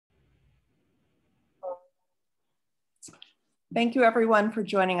Thank you everyone for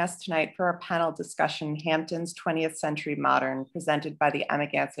joining us tonight for our panel discussion, Hampton's 20th Century Modern, presented by the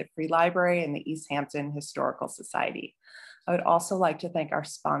Amagansett Free Library and the East Hampton Historical Society. I would also like to thank our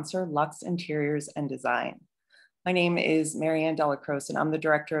sponsor, Luxe Interiors and Design. My name is Marianne Delacroce, and I'm the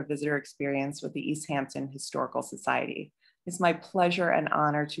Director of Visitor Experience with the East Hampton Historical Society. It's my pleasure and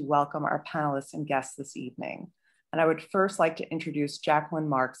honor to welcome our panelists and guests this evening. And I would first like to introduce Jacqueline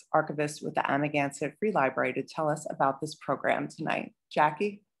Marks, archivist with the Amagansett Free Library, to tell us about this program tonight.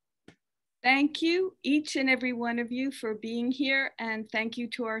 Jackie? Thank you, each and every one of you, for being here. And thank you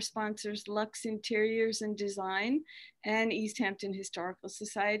to our sponsors, Luxe Interiors and Design and East Hampton Historical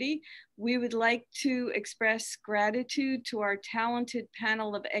Society. We would like to express gratitude to our talented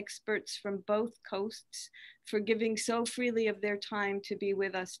panel of experts from both coasts for giving so freely of their time to be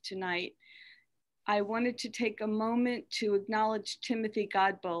with us tonight. I wanted to take a moment to acknowledge Timothy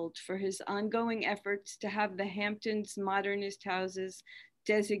Godbold for his ongoing efforts to have the Hamptons modernist houses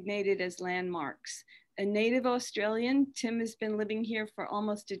designated as landmarks. A native Australian, Tim has been living here for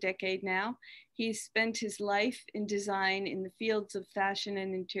almost a decade now. He's spent his life in design in the fields of fashion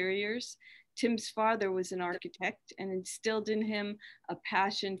and interiors. Tim's father was an architect and instilled in him a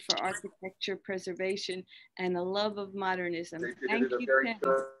passion for architecture preservation and a love of modernism. Thank you,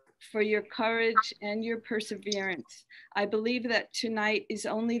 Tim, for your courage and your perseverance. I believe that tonight is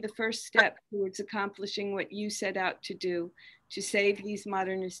only the first step towards accomplishing what you set out to do, to save these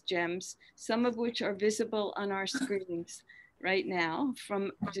modernist gems, some of which are visible on our screens right now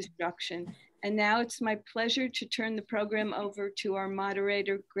from destruction. And now it's my pleasure to turn the program over to our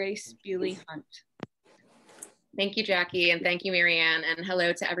moderator, Grace Beuley Hunt. Thank you, Jackie, and thank you, Marianne, and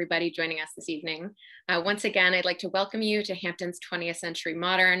hello to everybody joining us this evening. Once again, I'd like to welcome you to Hampton's 20th Century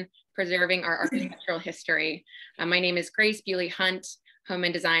Modern, Preserving Our Architectural History. My name is Grace Beuley Hunt, Home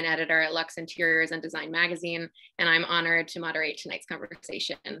and Design Editor at Luxe Interiors and Design magazine, and I'm honored to moderate tonight's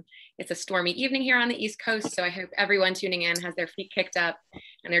conversation. It's a stormy evening here on the East Coast, so I hope everyone tuning in has their feet kicked up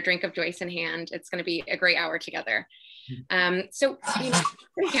and their drink of choice in hand. It's going to be a great hour together. So, you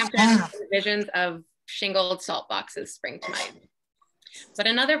know, Hampton visions of shingled salt boxes spring to mind. But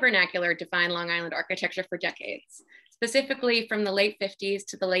another vernacular defined Long Island architecture for decades, specifically from the late 50s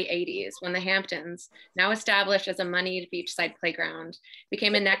to the late 80s, when the Hamptons, now established as a moneyed beachside playground,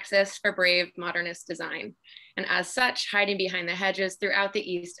 became a nexus for brave modernist design. And as such, hiding behind the hedges throughout the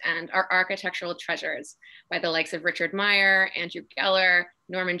East End are architectural treasures by the likes of Richard Meier, Andrew Geller,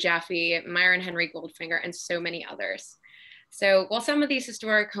 Norman Jaffe, Myron Henry Goldfinger, and so many others. So while some of these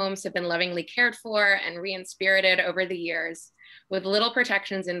historic homes have been lovingly cared for and re-inspirited over the years, with little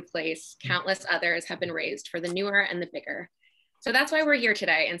protections in place, countless others have been raised for the newer and the bigger. So that's why we're here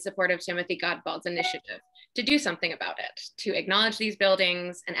today in support of Timothy Godbold's initiative to do something about it, to acknowledge these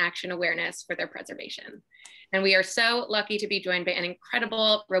buildings and action awareness for their preservation. And we are so lucky to be joined by an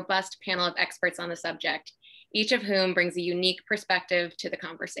incredible, robust panel of experts on the subject, each of whom brings a unique perspective to the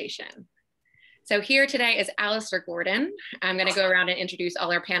conversation. So here today is Alastair Gordon. I'm going to go around and introduce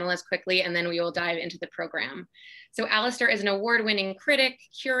all our panelists quickly, and then we will dive into the program. So Alastair is an award-winning critic,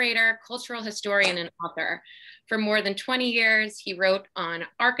 curator, cultural historian, and author. For more than 20 years, he wrote on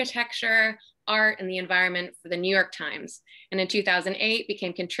architecture, art, and the environment for the New York Times. And in 2008,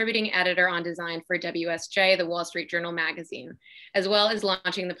 became contributing editor on design for WSJ, the Wall Street Journal magazine, as well as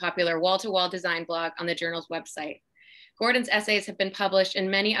launching the popular wall-to-wall design blog on the journal's website. Gordon's essays have been published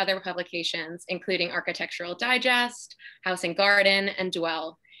in many other publications, including Architectural Digest, House and Garden, and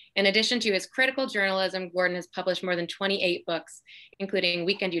Dwell. In addition to his critical journalism, Gordon has published more than 28 books, including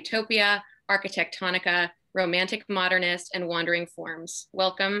Weekend Utopia, Architectonica, Romantic Modernist, and Wandering Forms.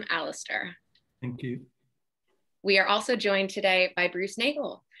 Welcome, Alastair. Thank you. We are also joined today by Bruce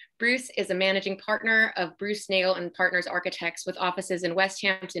Nagel. Bruce is a managing partner of Bruce Nagel and Partners Architects with offices in West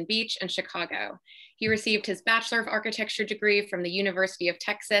Hampton Beach and Chicago. He received his Bachelor of Architecture degree from the University of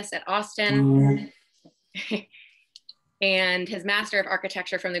Texas at Austin and his Master of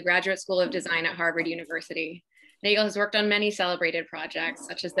Architecture from the Graduate School of Design at Harvard University. Nagel has worked on many celebrated projects,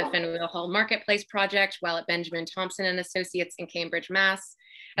 such as the Faneuil Hall Marketplace project while at Benjamin Thompson and Associates in Cambridge, Mass.,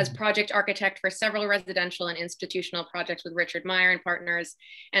 as project architect for several residential and institutional projects with Richard Meier and Partners,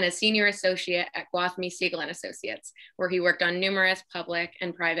 and as senior associate at Gwathmey Siegel and Associates, where he worked on numerous public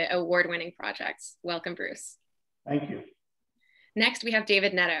and private award-winning projects. Welcome, Bruce. Thank you. Next, we have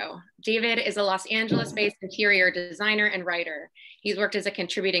David Netto. David is a Los Angeles-based interior designer and writer. He's worked as a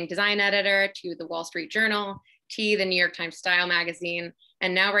contributing design editor to the Wall Street Journal, T, the New York Times Style magazine,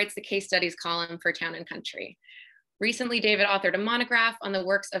 and now writes the case studies column for Town and Country. Recently, David authored a monograph on the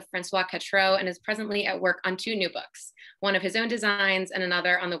works of Francois Quatreau and is presently at work on 2 new books, one of his own designs and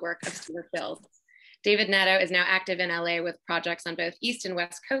another on the work of Stuart Bills. David Netto is now active in LA with projects on both East and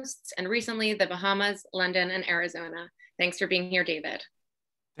West Coasts, and recently the Bahamas, London, and Arizona. Thanks for being here, David.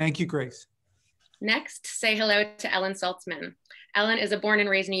 Thank you, Grace. Next, say hello to Ellin Saltzman. Ellin is a born and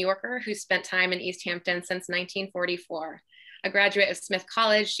raised New Yorker who spent time in East Hampton since 1944. A graduate of Smith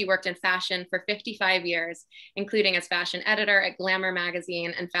College, she worked in fashion for 55 years, including as fashion editor at Glamour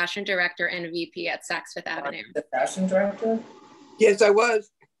magazine and fashion director and VP at Saks Fifth Avenue. The fashion director? Yes, I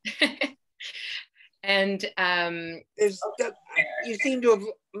was. And you seem to have,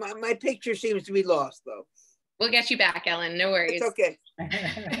 my picture seems to be lost though. We'll get you back, Ellin, no worries. It's okay.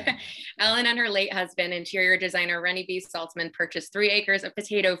 Ellin and her late husband, interior designer Renny Saltzman, purchased 3 acres of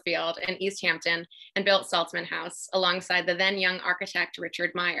potato field in East Hampton and built Saltzman House alongside the then young architect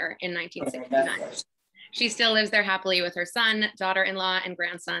Richard Meier in 1969. She still lives there happily with her son, daughter-in-law, and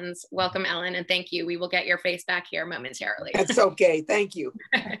grandsons. Welcome, Ellin, and thank you. We will get your face back here momentarily. That's okay, thank you.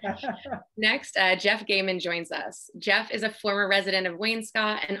 Next, Geoff Gehman joins us. Geoff is a former resident of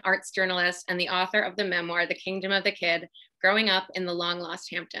Wainscott, an arts journalist, and the author of the memoir, The Kingdom of the Kid, Growing Up in the Long-Lost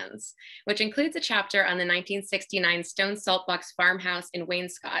Hamptons, which includes a chapter on the 1969 stone saltbox farmhouse in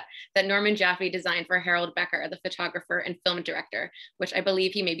Wainscott that Norman Jaffe designed for Harold Becker, the photographer and film director, which I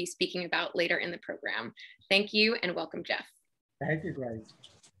believe he may be speaking about later in the program. Thank you and welcome, Geoff. Thank you, Grace.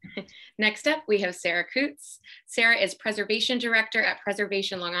 Next up, we have Sarah Kautz. Sarah is Preservation Director at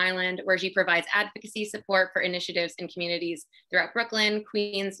Preservation Long Island, where she provides advocacy support for initiatives in communities throughout Brooklyn,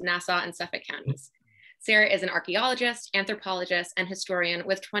 Queens, Nassau, and Suffolk counties. Sarah is an archaeologist, anthropologist, and historian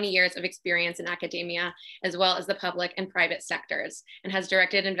with 20 years of experience in academia, as well as the public and private sectors, and has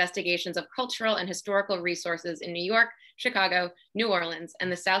directed investigations of cultural and historical resources in New York, Chicago, New Orleans,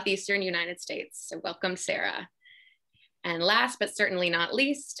 and the Southeastern United States. So welcome, Sarah. And last, but certainly not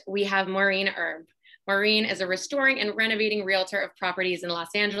least, we have Maureen Erbe. Maureen is a restoring and renovating realtor of properties in Los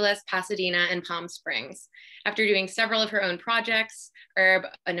Angeles, Pasadena, and Palm Springs. After doing several of her own projects, Erbe,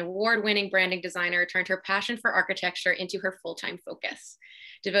 an award-winning branding designer, turned her passion for architecture into her full-time focus.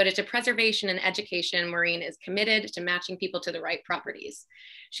 Devoted to preservation and education, Maureen is committed to matching people to the right properties.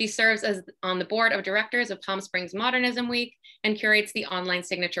 She serves as on the board of directors of Palm Springs Modernism Week and curates the online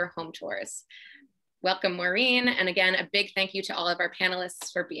signature home tours. Welcome, Maureen. And again, a big thank you to all of our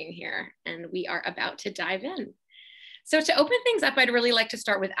panelists for being here. And we are about to dive in. So to open things up, I'd really like to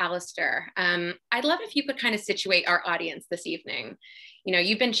start with Alastair. I'd love if you could kind of situate our audience this evening. You know,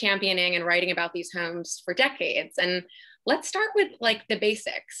 you've been championing and writing about these homes for decades. And let's start with like the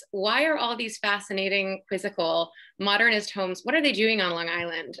basics. Why are all these fascinating, quizzical, modernist homes, what are they doing on Long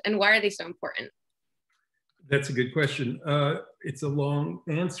Island? And why are they so important? That's a good question. It's a long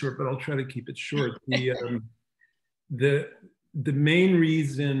answer, but I'll try to keep it short. The main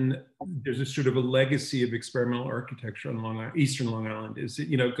reason there's a sort of a legacy of experimental architecture on Long Island, Eastern Long Island, is that,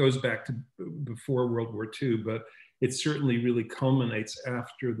 you know, it goes back to before World War II, but it certainly really culminates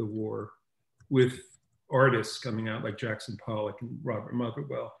after the war with artists coming out like Jackson Pollock and Robert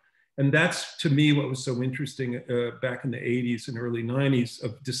Motherwell. And that's, to me, what was so interesting back in the 80s and early 90s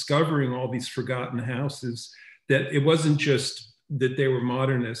of discovering all these forgotten houses, that it wasn't just that they were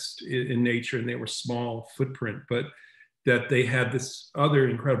modernist in nature and they were small footprint, but that they had this other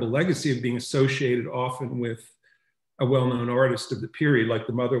incredible legacy of being associated often with a well-known artist of the period, like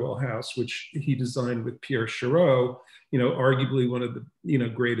the Motherwell House, which he designed with Pierre Chareau, you know, arguably one of the, you know,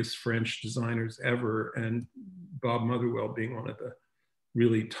 greatest French designers ever, and Bob Motherwell being one of the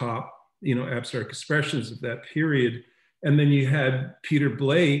really top, you know, abstract expressions of that period. And then you had Peter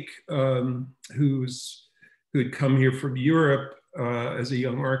Blake, who had come here from Europe as a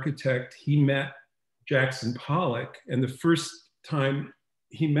young architect. He met Jackson Pollock, and the first time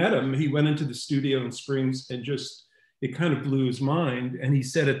he met him, he went into the studio in Springs and just, it kind of blew his mind. And he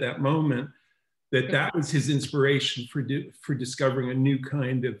said at that moment that that was his inspiration for discovering a new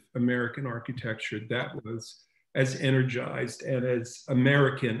kind of American architecture that was as energized and as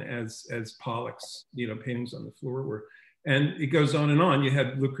American as Pollock's, you know, paintings on the floor were. And it goes on and on. You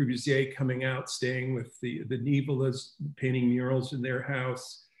had Le Corbusier coming out, staying with the Nivolas, painting murals in their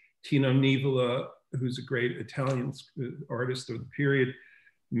house. Tino Nivola, who's a great Italian artist of the period,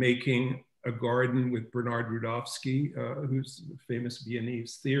 making a garden with Bernard Rudofsky, who's a famous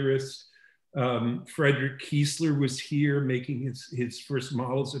Viennese theorist. Frederick Kiesler was here making his first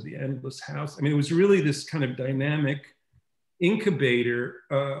models of the Endless House. I mean, it was really this kind of dynamic incubator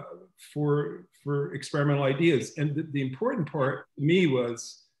for experimental ideas. And the important part to me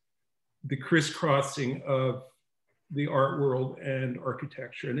was the crisscrossing of the art world and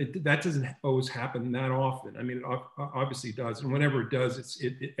architecture. And that doesn't always happen that often. I mean, it obviously does. And whenever it does,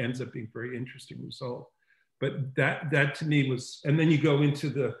 it ends up being a very interesting result. But that to me was, and then you go into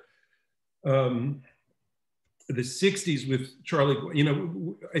the the 60s with Charlie, you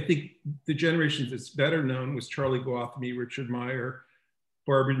know, I think the generation that's better known was Charlie Gwathmey, Richard Meier,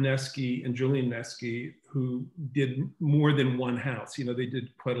 Barbara Nesky, and Julian Nesky, who did more than one house. You know, they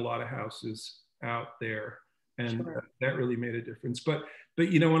did quite a lot of houses out there, and that really made a difference. But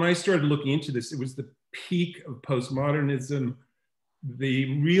you know, when I started looking into this, it was the peak of postmodernism.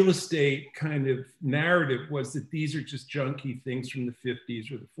 The real estate kind of narrative was that these are just junky things from the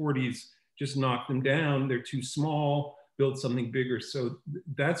 50s or the 40s. Just knock them down. They're too small. Build something bigger. So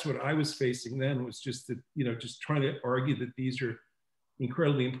that's what I was facing then, was just that, you know, just trying to argue that these are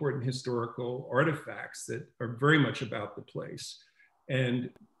incredibly important historical artifacts that are very much about the place. And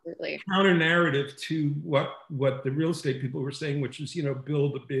counter narrative to what the real estate people were saying, which is, you know,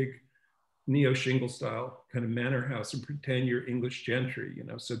 build a big neo-shingle style kind of manor house and pretend you're English gentry, you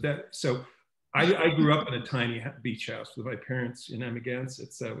know. So I grew up in a tiny beach house with my parents in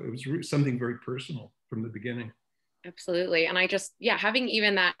Amagansett, so it was something very personal from the beginning. Absolutely. And I just, yeah, having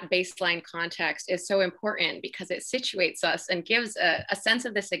even that baseline context is so important because it situates us and gives a sense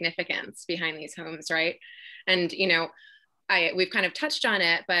of the significance behind these homes, right? And, you know, we've kind of touched on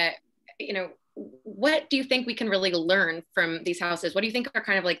it, but, you know, what do you think we can really learn from these houses? What do you think are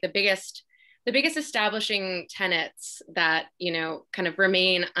kind of like the biggest establishing tenets that, you know, kind of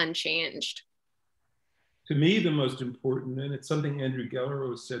remain unchanged? To me, the most important, and it's something Andrew Geller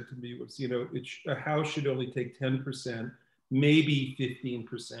always said to me, was, you know, a house should only take 10%, maybe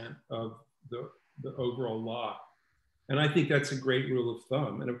 15% of the overall lot. And I think that's a great rule of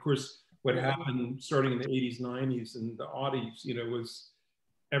thumb. And of course, what happened starting in the 80s, 90s, and the aughties, you know, was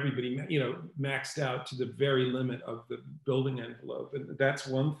everybody, you know, maxed out to the very limit of the building envelope. And that's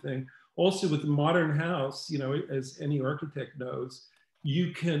one thing. Also with the modern house, you know, as any architect knows,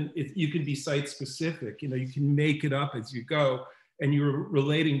 you can be site specific, you know, you can make it up as you go, and you're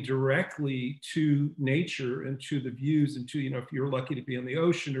relating directly to nature and to the views and to, you know, if you're lucky to be on the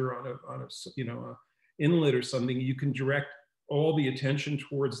ocean or on a you know, a inlet or something, you can direct all the attention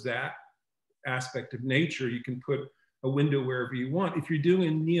towards that aspect of nature. You can put a window wherever you want. If you're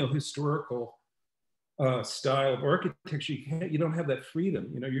doing neo-historical style of architecture, you don't have that freedom.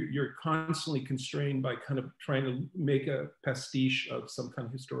 You know, you're constantly constrained by kind of trying to make a pastiche of some kind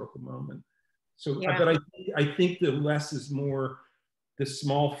of historical moment. So, yeah. But I think the less is more. The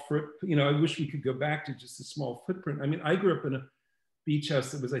small you know, I wish we could go back to just a small footprint. I mean, I grew up in a beach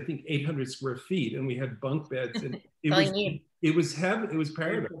house that was, I think, 800 square feet, and we had bunk beds, and it was heaven. It was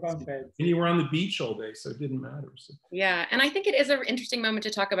paradise. And you were on the beach all day, so it didn't matter. So. Yeah, and I think it is an interesting moment to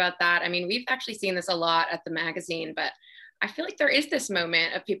talk about that. I mean, we've actually seen this a lot at the magazine, but I feel like there is this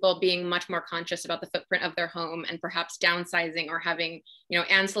moment of people being much more conscious about the footprint of their home and perhaps downsizing or having, you know,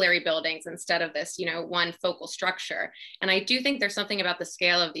 ancillary buildings instead of this, you know, one focal structure. And I do think there's something about the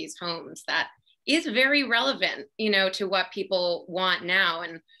scale of these homes that is very relevant, you know, to what people want now.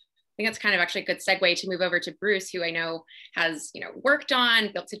 And I think that's kind of actually a good segue to move over to Bruce, who I know has, you know, worked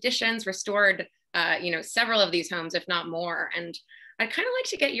on, built additions, restored, you know, several of these homes, if not more. And I'd kind of like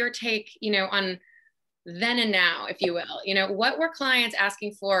to get your take, you know, on then and now, if you will. You know, what were clients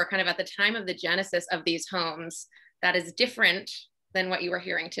asking for kind of at the time of the genesis of these homes that is different than what you were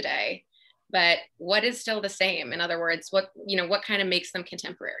hearing today, but what is still the same? In other words, what, you know, what kind of makes them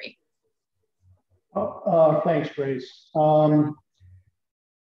contemporary? Thanks, Grace. One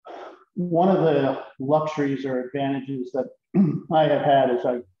of the luxuries or advantages that I have had is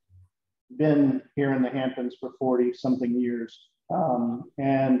I've been here in the Hamptons for 40 something years,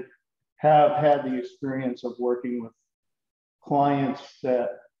 and have had the experience of working with clients that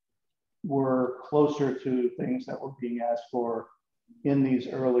were closer to things that were being asked for in these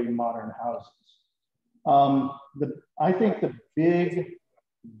early modern houses. I think the big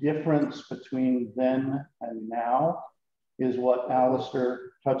difference between then and now is what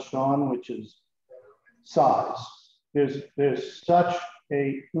Alastair touched on, which is size. There's such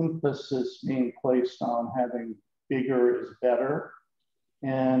a emphasis being placed on having bigger is better.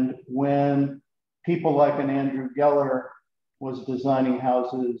 And when people like an Andrew Geller was designing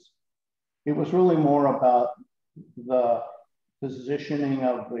houses, it was really more about the positioning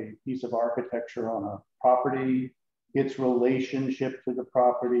of the piece of architecture on a property, its relationship to the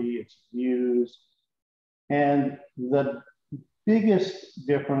property, its views. And the biggest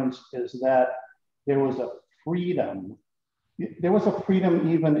difference is that there was a freedom. There was a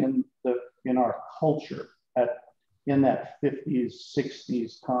freedom even in our culture in that 50s,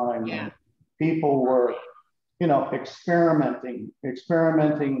 60s time. Yeah. People were, you know, experimenting,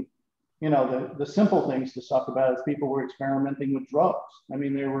 you know, the simple things to talk about is people were experimenting with drugs. I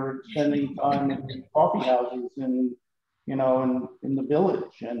mean, they were spending time in coffee houses and, you know, in the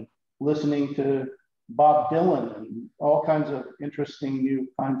village and listening to Bob Dylan and all kinds of interesting new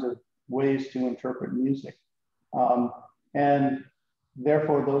kinds of ways to interpret music. And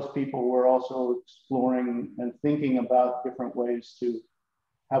therefore, those people were also exploring and thinking about different ways to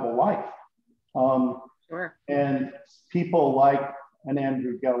have a life. Sure. And people like an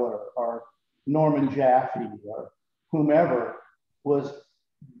Andrew Geller or Norman Jaffe or whomever was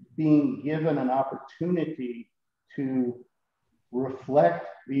being given an opportunity to reflect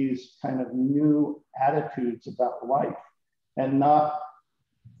these kind of new attitudes about life and not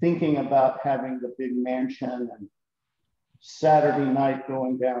thinking about having the big mansion and Saturday night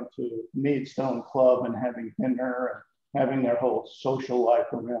going down to Maidstone Club and having dinner and having their whole social life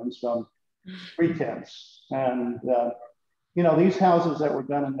around some pretense. And, you know, these houses that were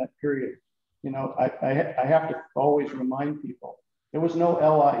done in that period, you know, I have to always remind people, there was no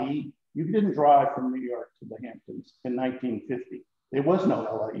LIE. You didn't drive from New York to the Hamptons in 1950. There was no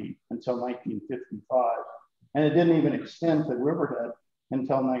LIE until 1955. And it didn't even extend to Riverhead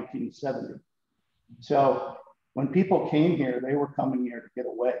until 1970. So when people came here, they were coming here to get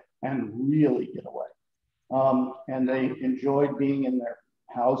away and really get away. And they enjoyed being in their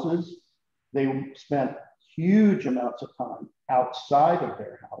houses. They spent huge amounts of time outside of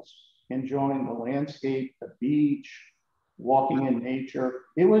their house, enjoying the landscape, the beach, walking in nature.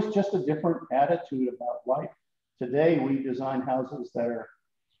 It was just a different attitude about life. Today, we design houses that are,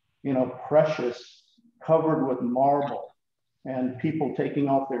 you know, precious, covered with marble, and people taking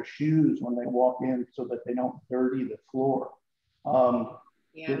off their shoes when they walk in so that they don't dirty the floor.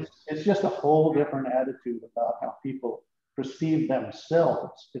 It's just a whole different attitude about how people perceive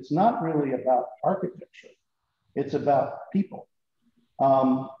themselves. It's not really about architecture. It's about people.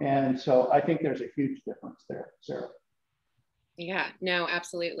 And so I think there's a huge difference there, Sarah. Yeah, no,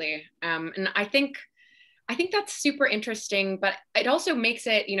 absolutely. And I think that's super interesting, but it also makes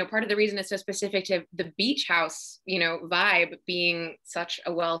it, you know, part of the reason it's so specific to the beach house, you know, vibe being such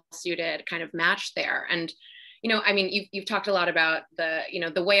a well-suited kind of match there. And, you know, I mean, you've talked a lot about the, you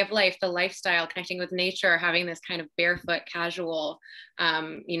know, the way of life, the lifestyle, connecting with nature, having this kind of barefoot, casual,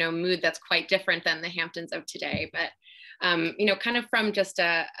 you know, mood that's quite different than the Hamptons of today. But you know, kind of from just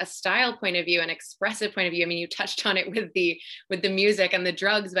a style point of view, an expressive point of view. I mean, you touched on it with the music and the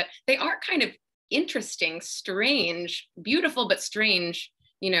drugs, but they are kind of interesting, strange, beautiful, but strange,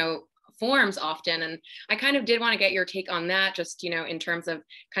 you know, forms often. And I kind of did want to get your take on that, just, you know, in terms of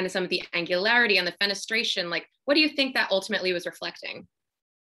kind of some of the angularity and the fenestration. Like, what do you think that ultimately was reflecting?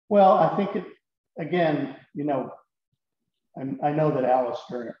 Well, I think it, again, you know, I know that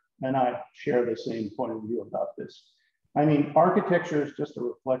Alastair and I share the same point of view about this. I mean, architecture is just a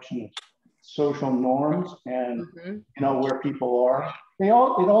reflection of social norms and, you know, where people are. It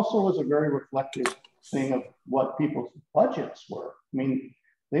also was a very reflective thing of what people's budgets were. I mean,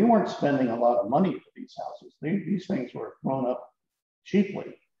 they weren't spending a lot of money for these houses. These things were thrown up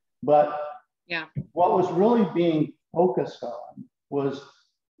cheaply. But yeah, what was really being focused on was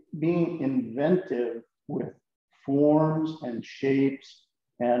being inventive with forms and shapes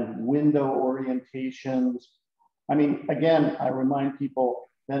and window orientations. I mean, again, I remind people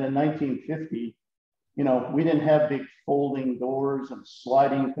that in 1950, you know, we didn't have big folding doors and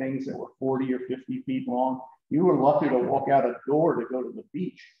sliding things that were 40 or 50 feet long. You were lucky to walk out a door to go to the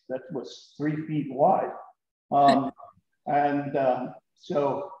beach that was 3 feet wide.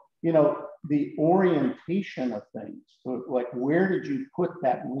 So, you know, the orientation of things, so like where did you put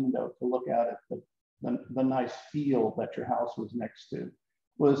that window to look out at the nice field that your house was next to,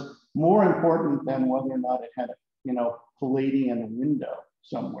 was more important than whether or not it had a, you know, Palladian window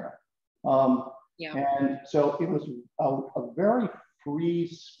somewhere. And so it was a very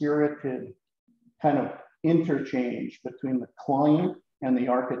free-spirited kind of interchange between the client and the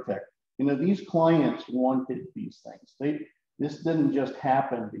architect. You know, these clients wanted these things. This didn't just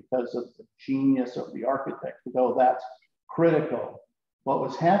happen because of the genius of the architect, though that's critical. What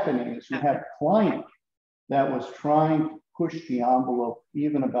was happening is you had a client that was trying to push the envelope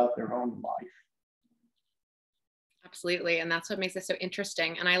even about their own life. Absolutely. And that's what makes it so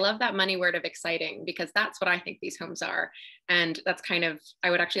interesting. And I love that money word of exciting, because that's what I think these homes are. And that's kind of, I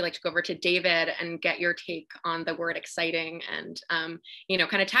would actually like to go over to David and get your take on the word exciting and, you know,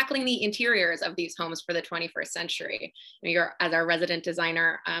 kind of tackling the interiors of these homes for the 21st century. You know, you're, as our resident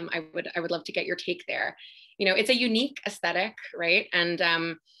designer, I would love to get your take there. You know, it's a unique aesthetic, right? And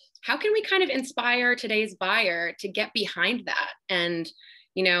how can we kind of inspire today's buyer to get behind that? And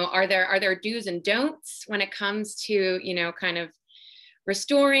you know, are there do's and don'ts when it comes to, you know, kind of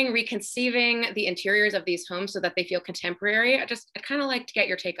restoring, reconceiving the interiors of these homes so that they feel contemporary? I'd kind of like to get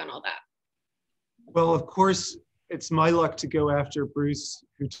your take on all that. Well, of course, it's my luck to go after Bruce,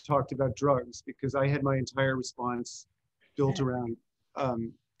 who talked about drugs, because I had my entire response built around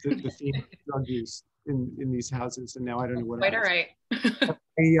the theme of drug use in these houses, and now I don't know what. Quite all right.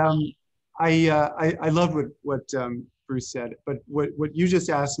 I love what Bruce said, but what you just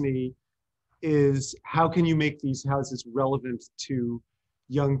asked me is how can you make these houses relevant to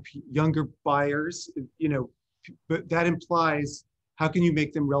younger buyers? You know, but that implies how can you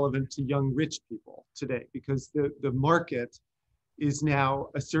make them relevant to young rich people today? Because the market is now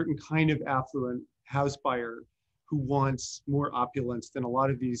a certain kind of affluent house buyer who wants more opulence than a lot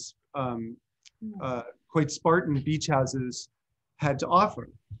of these quite Spartan beach houses had to offer.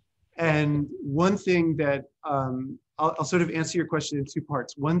 And one thing that, I'll sort of answer your question in two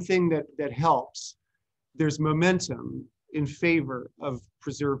parts. One thing that helps, there's momentum in favor of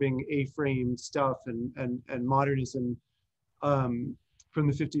preserving A-frame stuff and modernism from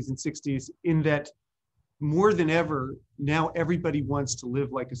the 50s and 60s, in that more than ever, now everybody wants to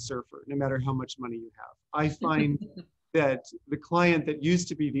live like a surfer, no matter how much money you have. I find that the client that used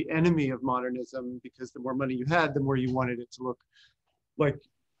to be the enemy of modernism, because the more money you had, the more you wanted it to look like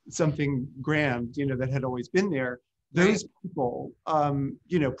something grand, you know, that had always been there. Those people,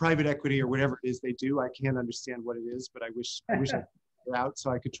 you know, private equity or whatever it is they do, I can't understand what it is, but I wish I could figure it out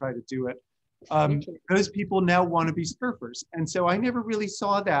so I could try to do it. Those people now want to be surfers. And so I never really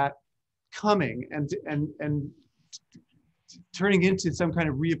saw that coming and turning into some kind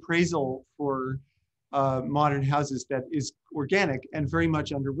of reappraisal for modern houses that is organic and very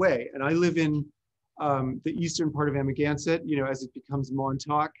much underway. And I live in the eastern part of Amagansett, you know, as it becomes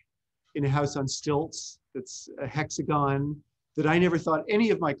Montauk, in a house on stilts that's a hexagon that I never thought any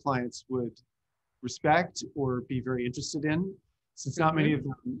of my clients would respect or be very interested in, since not many of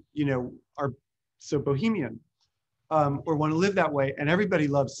them, you know, are so bohemian or want to live that way. And everybody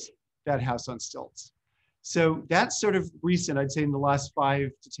loves that house on stilts. So that's sort of recent, I'd say in the last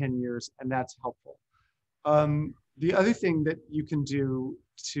 5 to 10 years, and that's helpful. The other thing that you can do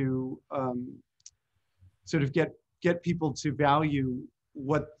to sort of get people to value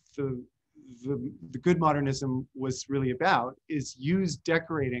what the good modernism was really about is use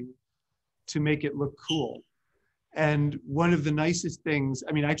decorating to make it look cool. And one of the nicest things,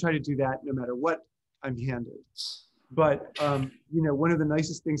 I mean, I try to do that no matter what I'm handed, but you know, one of the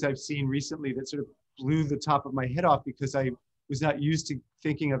nicest things I've seen recently that sort of blew the top of my head off, because I was not used to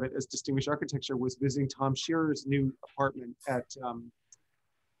thinking of it as distinguished architecture, was visiting Tom Shearer's new apartment at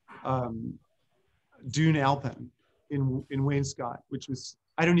Dune Alpin in Wainscott, which was,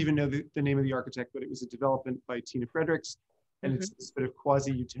 I don't even know the name of the architect, but it was a development by Tina Fredericks, and it's this sort of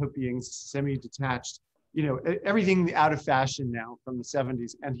quasi-utopian, semi-detached, you know, everything out of fashion now from the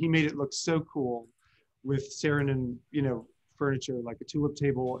 70s. And he made it look so cool with Saarinen, you know, furniture like a tulip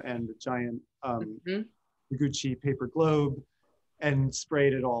table and a giant Gucci paper globe, and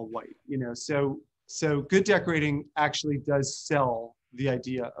sprayed it all white, you know. So good decorating actually does sell the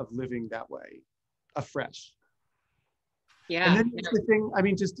idea of living that way afresh. Yeah. And then the thing, I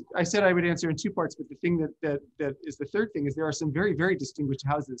mean, just, I said I would answer in two parts, but the thing that is the third thing is there are some very, very distinguished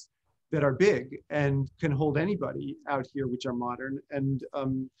houses that are big and can hold anybody out here, which are modern. And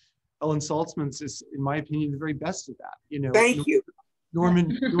Ellin Saltzman's is, in my opinion, the very best of that. You know, Thank you.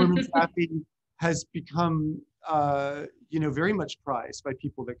 Norman Taffy has become, you know, very much prized by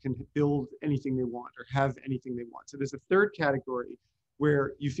people that can build anything they want or have anything they want. So there's a third category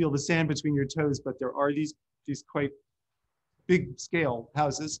where you feel the sand between your toes, but there are these quite big scale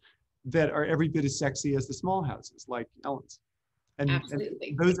houses that are every bit as sexy as the small houses like Ellin's. And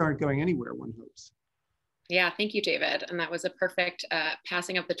those aren't going anywhere, one hopes. Yeah, thank you, David. And that was a perfect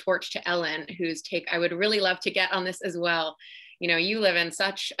passing of the torch to Ellin, whose take I would really love to get on this as well. You know, you live in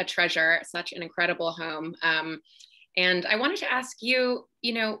such a treasure, such an incredible home. And I wanted to ask you,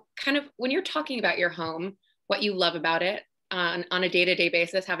 you know, kind of when you're talking about your home, what you love about it on a day-to-day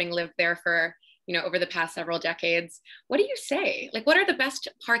basis, having lived there for, you know, over the past several decades, what do you say? Like, what are the best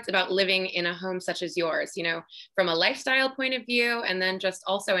parts about living in a home such as yours, you know, from a lifestyle point of view, and then just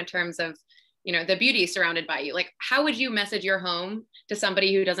also in terms of, you know, the beauty surrounded by you? Like, how would you message your home to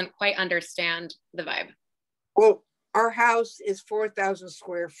somebody who doesn't quite understand the vibe? Well, our house is 4,000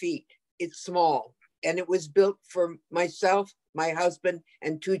 square feet. It's small, and it was built for myself, my husband,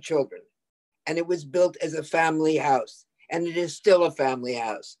 and 2 children. And it was built as a family house, and it is still a family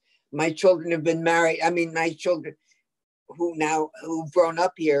house. My children have been married. I mean, my children who've grown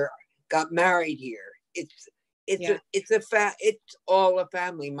up here got married here. It's all a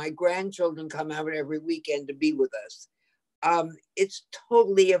family. My grandchildren come out every weekend to be with us. It's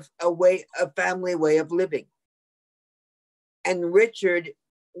totally a family way of living. And Richard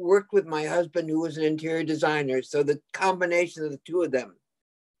worked with my husband, who was an interior designer. So the combination of the two of them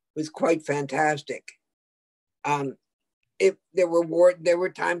was quite fantastic. There were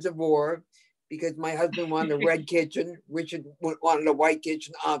times of war, because my husband wanted a red kitchen, Richard wanted a white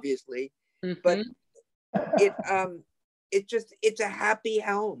kitchen, obviously. But it's a happy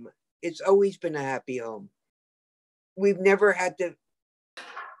home. It's always been a happy home. We've never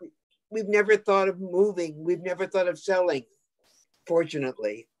thought of moving. We've never thought of selling,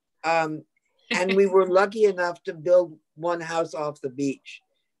 fortunately. And we were lucky enough to build one house off the beach.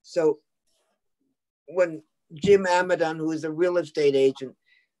 So when Jim Amadon, who is a real estate agent,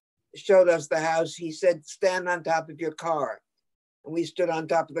 showed us the house, he said, stand on top of your car. And we stood on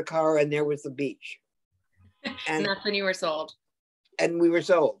top of the car, and there was the beach. And that's when you were sold. And we were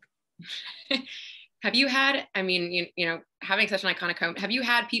sold. Have you had, I mean, you know, having such an iconic home, have you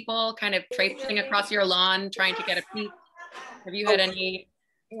had people kind of traipsing across your lawn trying to get a peek? Have you had any?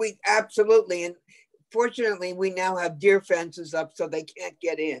 We absolutely. And fortunately, we now have deer fences up so they can't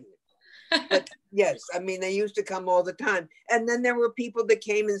get in. But yes, I mean, they used to come all the time. And then there were people that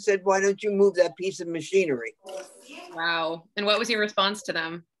came and said, why don't you move that piece of machinery? Wow. And what was your response to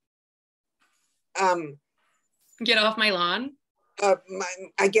them? Get off my lawn?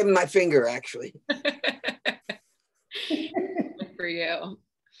 I gave him my finger, actually. Good for you.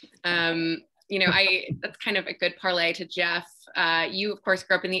 You know, that's kind of a good parlay to Geoff. You, of course,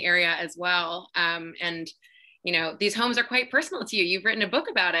 grew up in the area as well. And you know, these homes are quite personal to you. You've written a book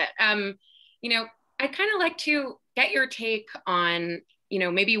about it. You know, I'd kind of like to get your take on, you know,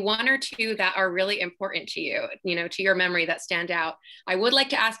 maybe one or two that are really important to you know, to your memory that stand out. I would like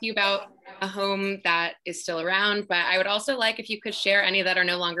to ask you about a home that is still around, but I would also like if you could share any that are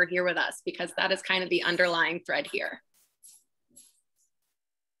no longer here with us, because that is kind of the underlying thread here.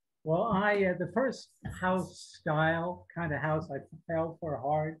 Well, the first house style kind of house I fell for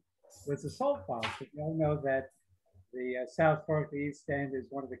hard was the salt box. You all know that the South Fork, the East End, is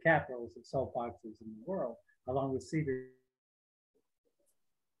one of the capitals of salt boxes in the world, along with Cedar.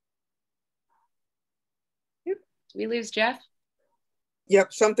 Did we lose Geoff?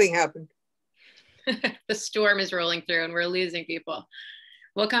 Yep, something happened. The storm is rolling through and we're losing people.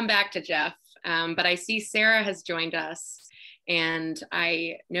 We'll come back to Geoff, but I see Sarah has joined us, and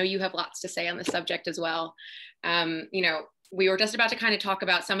I know you have lots to say on the subject as well. You know, we were just about to kind of talk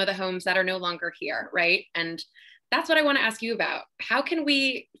about some of the homes that are no longer here, right? And that's what I want to ask you about. How can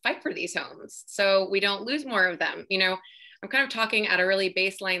we fight for these homes so we don't lose more of them? You know, I'm kind of talking at a really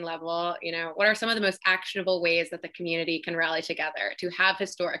baseline level. You know, what are some of the most actionable ways that the community can rally together to have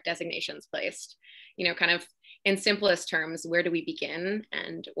historic designations placed? You know, kind of in simplest terms, where do we begin,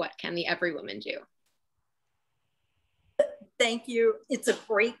 and what can the every woman do? Thank you. It's a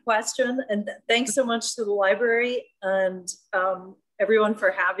great question. And thanks so much to the library and everyone for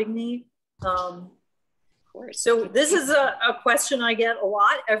having me. So this is a question I get a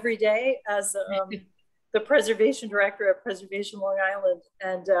lot every day as the preservation director at Preservation Long Island.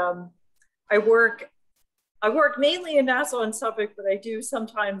 And I work mainly in Nassau and Suffolk, but I do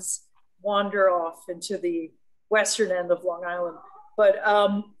sometimes wander off into the western end of Long Island. But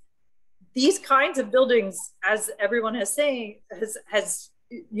these kinds of buildings, as everyone has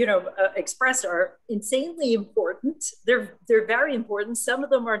you know, expressed, are insanely important. They're very important. Some of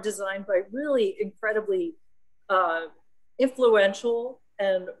them are designed by really incredibly influential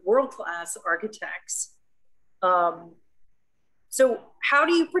and world-class architects. So how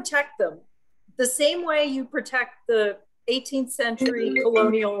do you protect them? The same way you protect the 18th century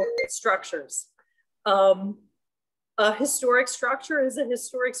colonial structures. A historic structure is a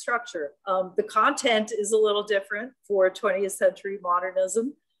historic structure. The content is a little different for 20th century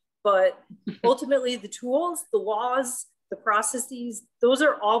modernism, but ultimately the tools, the laws, the processes, those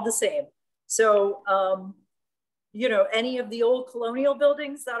are all the same. So, you know, any of the old colonial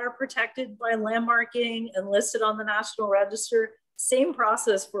buildings that are protected by landmarking and listed on the National Register, same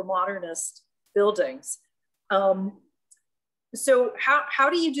process for modernist buildings. So how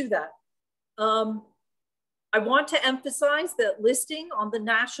do you do that? I want to emphasize that listing on the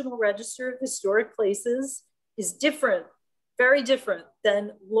National Register of Historic Places is different, very different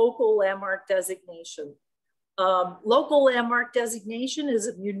than local landmark designation. Local landmark designation is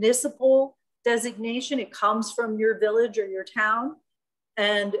a municipal designation. It comes from your village or your town,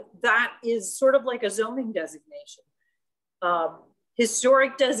 and that is sort of like a zoning designation.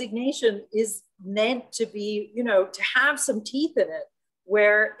 Historic designation is meant to be, you know, to have some teeth in it,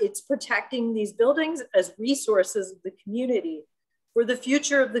 where it's protecting these buildings as resources of the community for the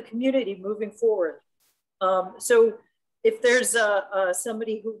future of the community moving forward. So if there's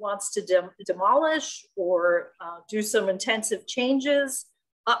somebody who wants to demolish or do some intensive changes,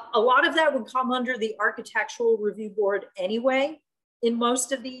 A lot of that would come under the Architectural Review Board anyway in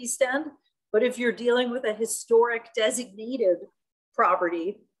most of the East End. But if you're dealing with a historic designated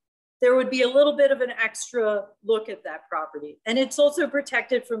property, there would be a little bit of an extra look at that property. And it's also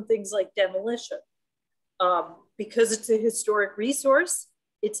protected from things like demolition. Because it's a historic resource,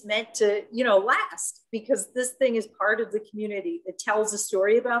 it's meant to, you know, last, because this thing is part of the community. It tells a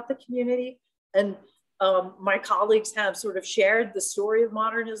story about the community. And my colleagues have sort of shared the story of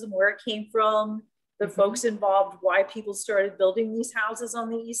modernism, where it came from, the folks involved, why people started building these houses on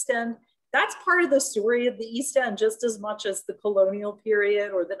the East End. That's part of the story of the East End, just as much as the colonial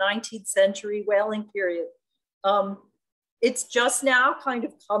period or the 19th century whaling period. It's just now kind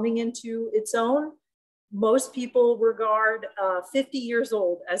of coming into its own. Most people regard 50 years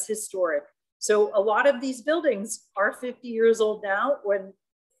old as historic. So a lot of these buildings are 50 years old now,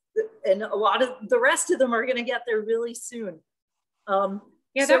 and a lot of the rest of them are going to get there really soon.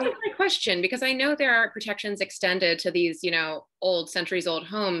 Yeah, that was my question, because I know there are protections extended to these, you know, centuries old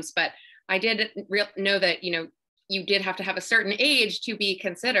homes, but I did know that, you know, you did have to have a certain age to be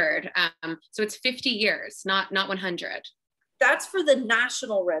considered. So it's 50 years, not 100. That's for the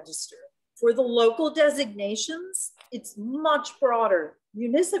National Register. For the local designations, it's much broader.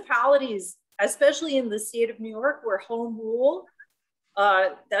 Municipalities, especially in the state of New York, where home rule,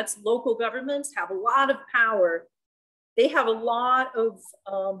 that's local governments, have a lot of power. They have a lot of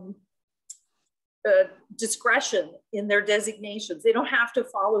discretion in their designations. They don't have to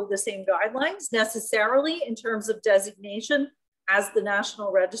follow the same guidelines necessarily in terms of designation as the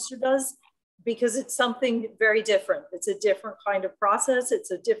National Register does, because it's something very different. It's a different kind of process. It's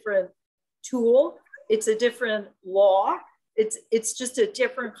a different tool. It's a different law. It's just a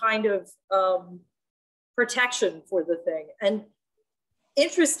different kind of protection for the thing. And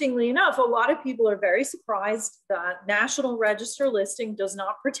interestingly enough, a lot of people are very surprised that National Register listing does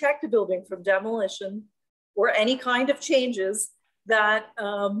not protect a building from demolition or any kind of changes that,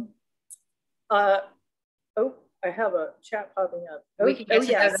 oh, I have a chat popping up. We can get to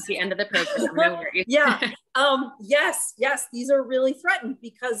those at the end of the program, no worries. Yeah, yes, these are really threatened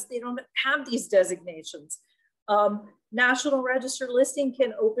because they don't have these designations. National Register listing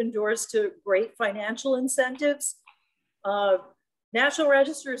can open doors to great financial incentives. National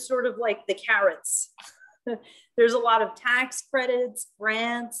Register is sort of like the carrots. There's a lot of tax credits,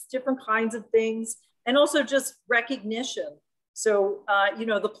 grants, different kinds of things, and also just recognition. So, you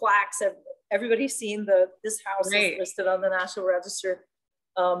know, the plaques, everybody's seen this house is listed on the National Register.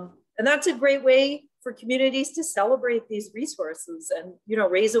 And that's a great way for communities to celebrate these resources and, you know,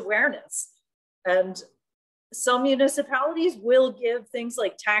 raise awareness. And some municipalities will give things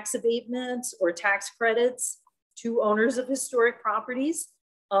like tax abatements or tax credits to owners of historic properties.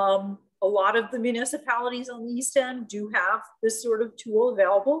 A lot of the municipalities on the East End do have this sort of tool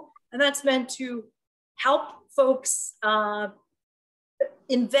available, and that's meant to help folks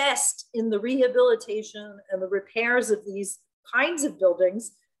invest in the rehabilitation and the repairs of these kinds of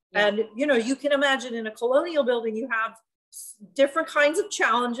buildings. Yeah. And, you know, you can imagine in a colonial building, you have different kinds of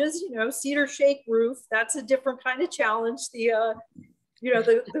challenges, you know, cedar shake roof, that's a different kind of challenge. The, you know,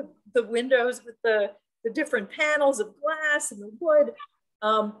 the windows with the different panels of glass and the wood.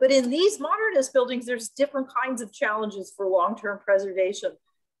 But in these modernist buildings, there's different kinds of challenges for long-term preservation.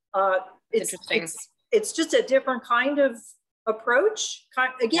 It's just a different kind of approach.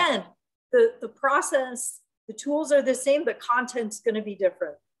 Again, the process, the tools are the same, but content's going to be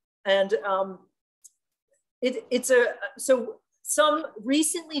different. And so some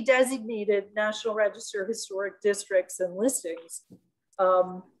recently designated National Register historic districts and listings,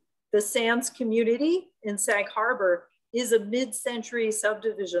 the Sands community in Sag Harbor is a mid-century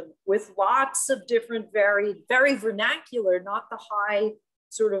subdivision with lots of different very vernacular, not the high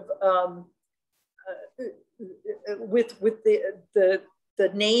sort of, with the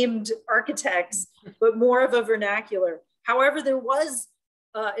named architects, but more of a vernacular. However, there was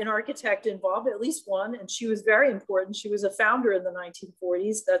an architect involved, at least one, and she was very important. She was a founder in the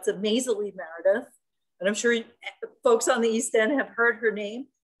 1940s. That's Meier-designed. And I'm sure folks on the East End have heard her name.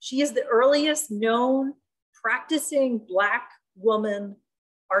 She is the earliest known practicing Black woman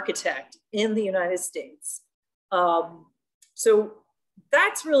architect in the United States. So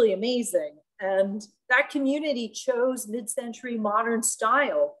that's really amazing. And that community chose mid-century modern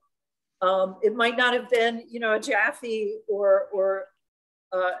style. It might not have been, you know, a Jaffe or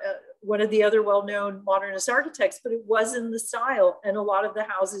one of the other well-known modernist architects, but it was in the style. And a lot of the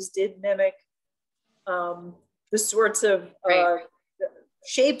houses did mimic the sorts of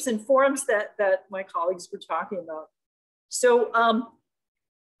shapes and forms that my colleagues were talking about. So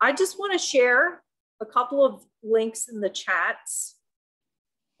I just want to share a couple of links in the chats.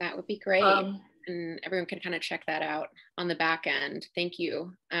 That would be great. And everyone can kind of check that out on the back end. Thank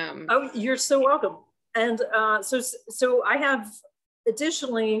you. Oh, you're so welcome. And so I have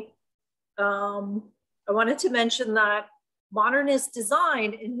additionally, I wanted to mention that modernist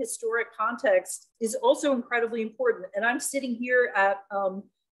design in historic context is also incredibly important. And I'm sitting here at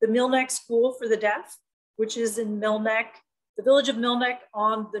the Millneck School for the Deaf, which is in Millneck, the village of Millneck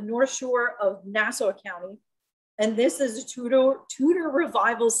on the North Shore of Nassau County. And this is a Tudor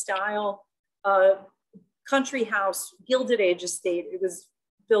revival style country house, Gilded Age estate. It was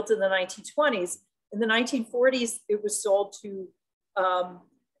built in the 1920s. In the 1940s, it was sold to an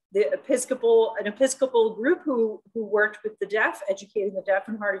Episcopal group who worked with the deaf, educating the deaf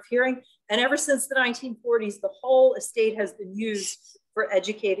and hard of hearing. And ever since the 1940s, the whole estate has been used for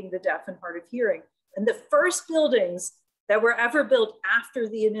educating the deaf and hard of hearing. And the first buildings that were ever built after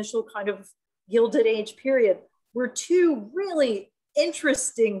the initial kind of Gilded Age period were two really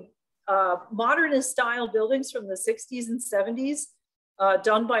interesting modernist style buildings from the 60s and 70s,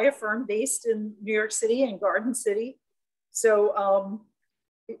 done by a firm based in New York City and Garden City. So,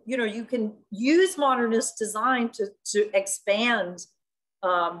 you know, you can use modernist design to expand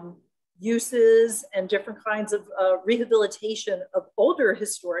uses and different kinds of rehabilitation of older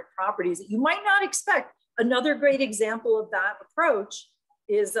historic properties that you might not expect. Another great example of that approach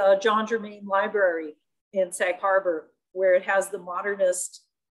is John Germain Library in Sag Harbor, where it has the modernist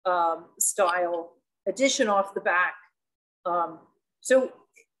style addition off the back. So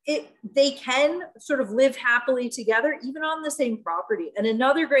they can sort of live happily together, even on the same property. And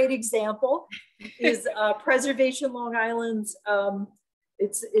another great example is Preservation Long Island's,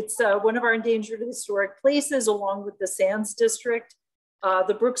 it's one of our endangered historic places, along with the Sands District,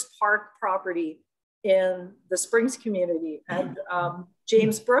 the Brooks Park property in the Springs community. And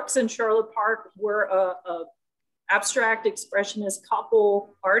James Brooks and Charlotte Park were a abstract expressionist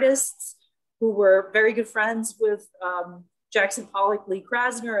couple artists who were very good friends with Jackson Pollock, Lee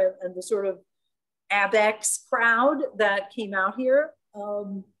Krasner, and the sort of ABEX crowd that came out here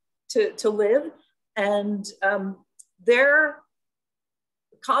to live. And their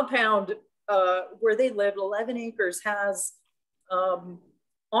compound where they lived, 11 acres, has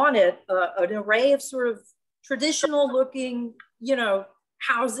on it an array of sort of traditional looking, you know,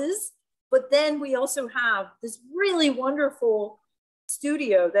 houses. But then we also have this really wonderful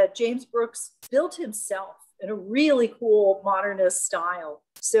studio that James Brooks built himself in a really cool modernist style.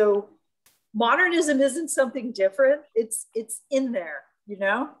 So modernism isn't something different. It's in there, you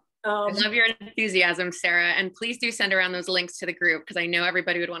know? I love your enthusiasm, Sarah. And please do send around those links to the group, because I know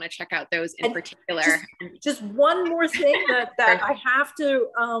everybody would want to check out those in particular. Just one more thing that I have to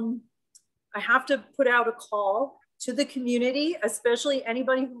put out a call to the community, especially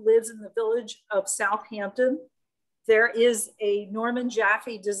anybody who lives in the village of Southampton. There is a Norman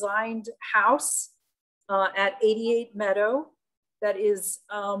Jaffe designed house at 88 Meadow that is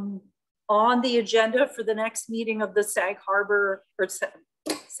on the agenda for the next meeting of the Sag Harbor, or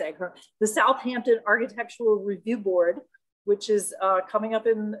the Southampton Architectural Review Board, which is coming up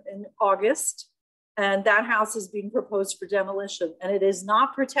in August. And that house is being proposed for demolition. And it is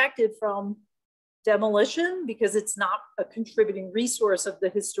not protected from demolition because it's not a contributing resource of the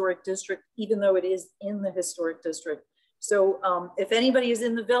historic district, even though it is in the historic district. So if anybody is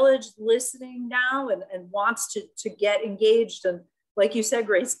in the village listening now and wants to get engaged, and like you said,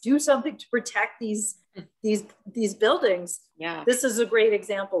 Grace, do something to protect these buildings. Yeah, this is a great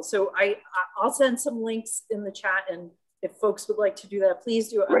example. So I'll send some links in the chat, and if folks would like to do that, please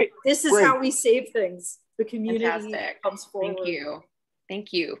do it. Great. This is how we save things. The community comes forward.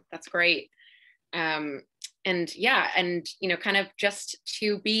 Thank you. That's great. And yeah, and you know, kind of just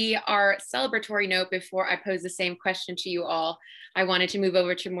to be our celebratory note before I pose the same question to you all, I wanted to move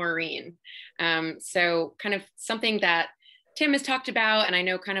over to Maureen. So kind of something that Tim has talked about, and I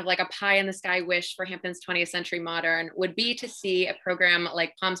know kind of like a pie in the sky wish for Hampton's 20th Century Modern would be to see a program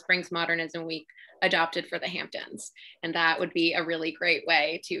like Palm Springs Modernism Week adopted for the Hamptons. And that would be a really great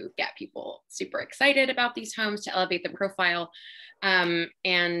way to get people super excited about these homes, to elevate the profile.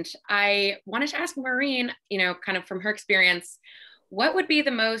 And I wanted to ask Maureen, you know, kind of from her experience, what would be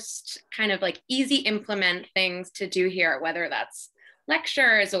the most kind of like easy implement things to do here, whether that's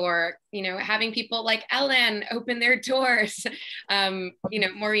lectures or, you know, having people like Ellin open their doors. You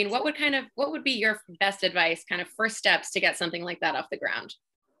know, Maureen, what would be your best advice, kind of first steps to get something like that off the ground?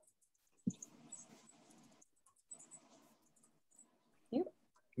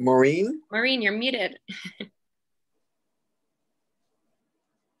 Maureen, you're muted.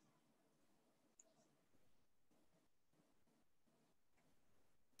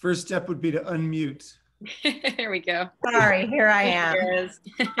 First step would be to unmute. There we go. Sorry, here I am. There is.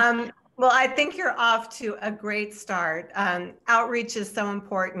 Well, I think you're off to a great start. Outreach is so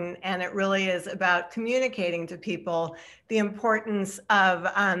important, and it really is about communicating to people the importance of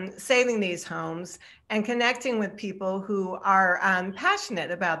saving these homes and connecting with people who are passionate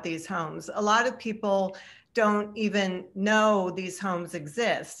about these homes. A lot of people don't even know these homes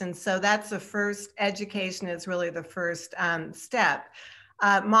exist. And so that's the first, education is really the first step.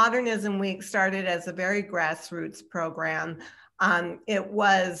 Modernism Week started as a very grassroots program. It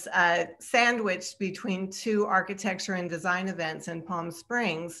was sandwiched between two architecture and design events in Palm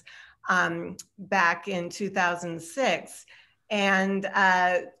Springs back in 2006. And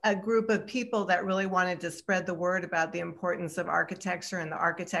a group of people that really wanted to spread the word about the importance of architecture and the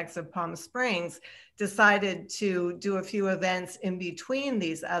architects of Palm Springs decided to do a few events in between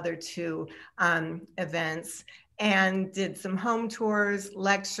these other two events, and did some home tours,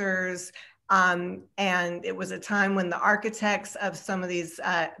 lectures, and it was a time when the architects of some of these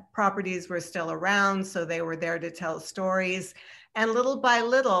properties were still around, so they were there to tell stories. And little by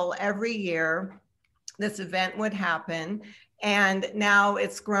little, every year, this event would happen. And now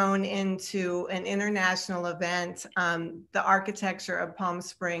it's grown into an international event. The architecture of Palm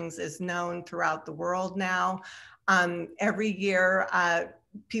Springs is known throughout the world now. Every year,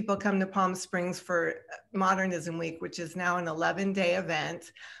 people come to Palm Springs for Modernism Week, which is now an 11-day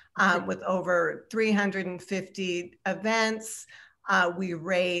event with over 350 events. We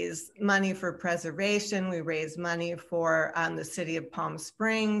raise money for preservation. We raise money for the city of Palm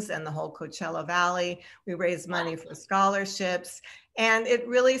Springs and the whole Coachella Valley. We raise money for scholarships. And it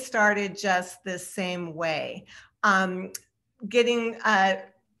really started just the same way. Getting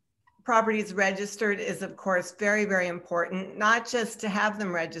properties registered is, of course, very, very important, not just to have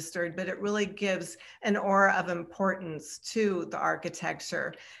them registered, but it really gives an aura of importance to the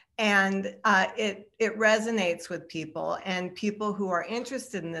architecture. And it resonates with people, and people who are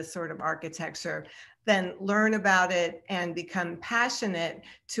interested in this sort of architecture then learn about it and become passionate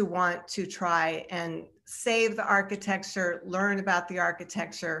to want to try and save the architecture, learn about the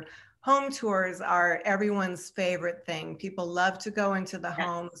architecture. Home tours are everyone's favorite thing. People love to go into the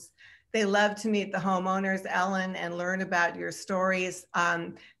homes. They love to meet the homeowners, Ellin, and learn about your stories,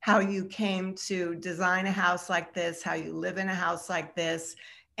 how you came to design a house like this, how you live in a house like this.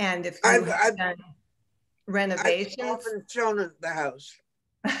 And if you have done renovations. I've often shown the house.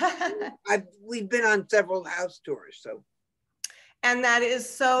 We've been on several house tours, so. And that is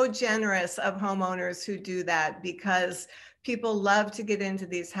so generous of homeowners who do that, because people love to get into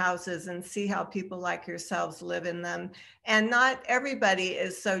these houses and see how people like yourselves live in them. And not everybody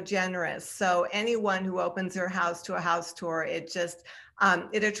is so generous. So anyone who opens their house to a house tour, it just,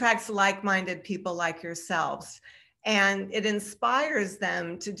 it attracts like-minded people like yourselves. And it inspires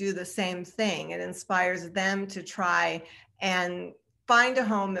them to do the same thing. It inspires them to try and find a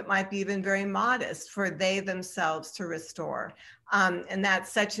home that might be even very modest for they themselves to restore. And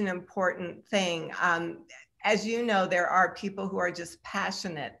that's such an important thing. As you know, there are people who are just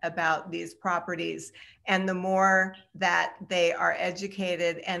passionate about these properties. And the more that they are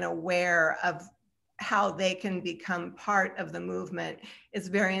educated and aware of how they can become part of the movement is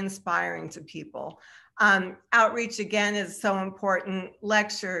very inspiring to people. Outreach, again, is so important.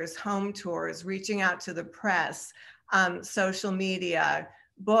 Lectures, home tours, reaching out to the press, social media,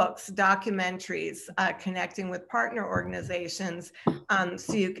 books, documentaries, connecting with partner organizations,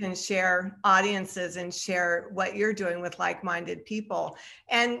 so you can share audiences and share what you're doing with like-minded people.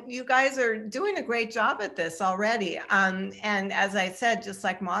 And you guys are doing a great job at this already. And as I said, just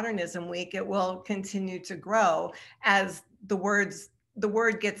like Modernism Week, it will continue to grow as the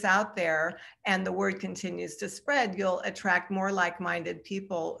word gets out there and the word continues to spread. You'll attract more like-minded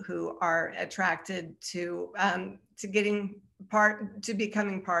people who are attracted to becoming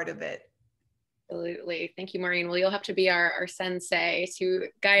part of it. Absolutely. Thank you, Maureen. Well, you'll have to be our sensei to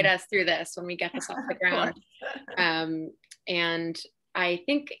guide us through this when we get this off the ground. And I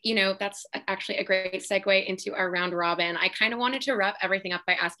think, you know, that's actually a great segue into our round robin. I kind of wanted to wrap everything up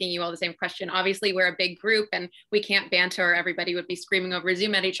by asking you all the same question. Obviously, we're a big group and we can't banter. Everybody would be screaming over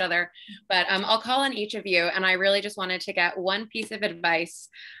Zoom at each other. But I'll call on each of you. And I really just wanted to get one piece of advice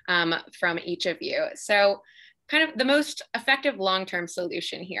from each of you. So kind of the most effective long-term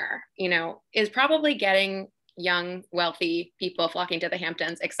solution here, you know, is probably getting young, wealthy people flocking to the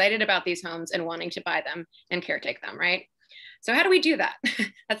Hamptons, excited about these homes and wanting to buy them and caretake them, right? So how do we do that?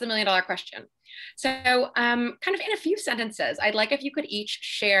 That's the million-dollar question. So kind of in a few sentences, I'd like if you could each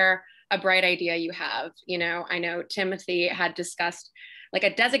share a bright idea you have. You know, I know Timothy had discussed like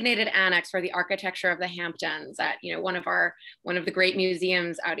a designated annex for the architecture of the Hamptons at, you know, one of the great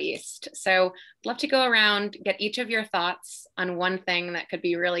museums out east. So I'd love to go around, get each of your thoughts on one thing that could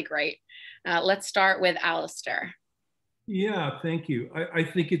be really great. Let's start with Alastair. Yeah, thank you. I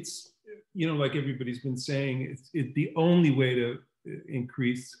think it's, you know, like everybody's been saying, the only way to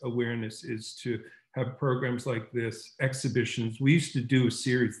increase awareness is to have programs like this, exhibitions. We used to do a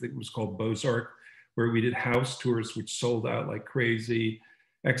series that was called Beaux-Arts, where we did house tours, which sold out like crazy,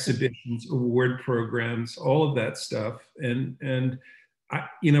 exhibitions, award programs, all of that stuff. And I,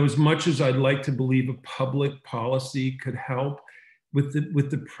 you know, as much as I'd like to believe a public policy could help, with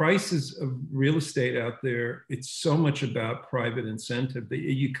the prices of real estate out there, it's so much about private incentive that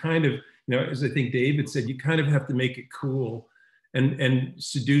you kind of, you know, as I think David said, you kind of have to make it cool and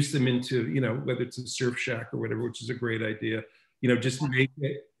seduce them into, you know, whether it's a surf shack or whatever, which is a great idea, you know, just make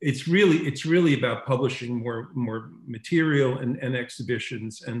it, it's really about publishing more material and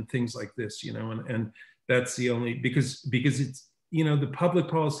exhibitions and things like this, you know, and that's the only, because it's, you know, the public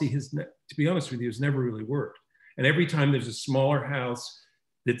policy has, to be honest with you, has never really worked. And every time there's a smaller house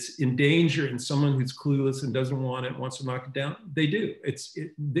that's in danger and someone who's clueless and doesn't want it, wants to knock it down, they do.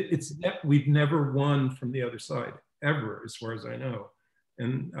 We've never won from the other side, ever, as far as I know.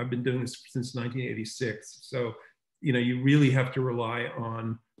 And I've been doing this since 1986. So, you know, you really have to rely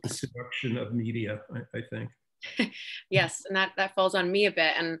on the seduction of media, I think. Yes, and that falls on me a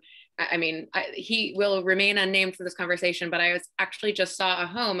bit. And I mean, he will remain unnamed for this conversation, but I actually just saw a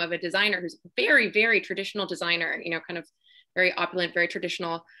home of a designer who's very, very traditional designer, you know, kind of very opulent, very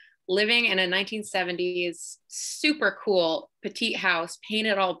traditional, living in a 1970s, super cool petite house,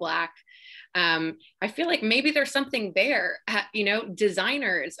 painted all black. I feel like maybe there's something there, you know,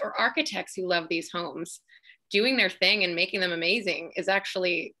 designers or architects who love these homes, doing their thing and making them amazing is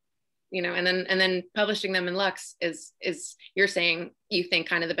actually, you know, and then publishing them in Luxe is you're saying you think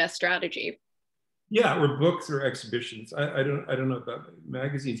kind of the best strategy. Yeah, or books or exhibitions. I don't know about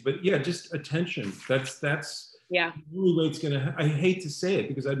magazines, but yeah, just attention. That's yeah, the only way it's gonna. I hate to say it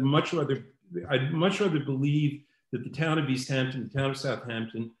because I'd much rather believe that the town of East Hampton, the town of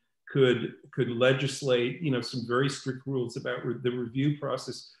Southampton could legislate, you know, some very strict rules about the review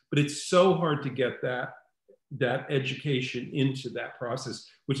process. But it's so hard to get that education into that process,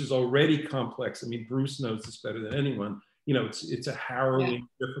 which is already complex. I mean, Bruce knows this better than anyone. You know, it's a harrowing,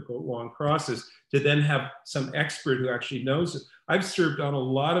 difficult, long process to then have some expert who actually knows it. I've served on a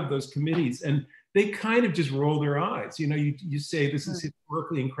lot of those committees and they kind of just roll their eyes. You know, you say this is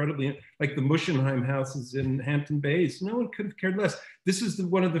historically incredibly, like the Muschenheim houses in Hampton Bays. No one could have cared less. This is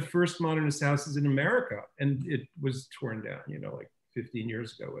one of the first modernist houses in America and it was torn down, you know, like 15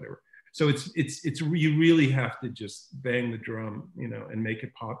 years ago, whatever. So you really have to just bang the drum, you know, and make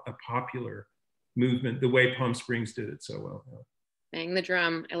it a popular movement the way Palm Springs did it so well. Bang the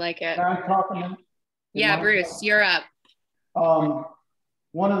drum, I like it. Can I talk a minute? Yeah, Bruce, you're up.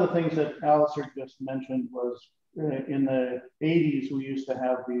 One of the things that Alastair just mentioned was in the 80s, we used to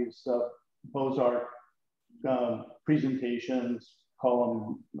have these Beaux-Arts presentations,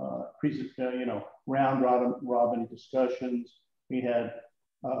 call them, you know, round robin discussions. We had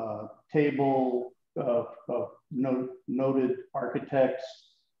table of noted architects,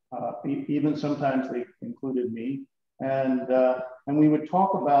 even sometimes they included me, and we would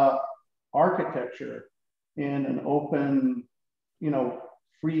talk about architecture in an open, you know,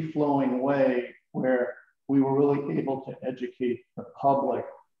 free-flowing way where we were really able to educate the public,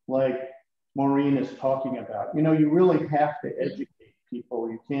 like Maureen is talking about. You know, you really have to educate people.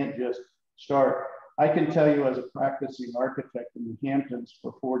 You can't just start. I can tell you as a practicing architect in the Hamptons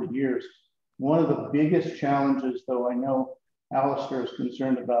for 40 years, one of the biggest challenges, though I know Alastair is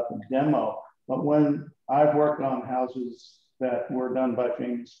concerned about the demo, but when I've worked on houses that were done by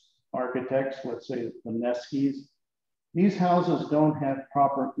famous architects, let's say the Neskis, these houses don't have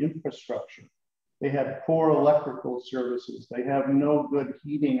proper infrastructure. They have poor electrical services. They have no good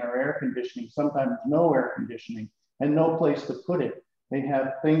heating or air conditioning, sometimes no air conditioning, and no place to put it. They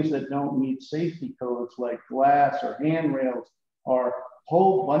have things that don't meet safety codes like glass or handrails or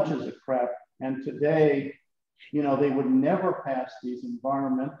whole bunches of crap. And today, you know, they would never pass these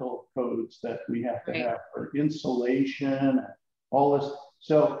environmental codes that we have to have for insulation and all this.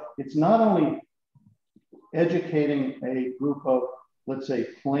 So it's not only educating a group of, let's say,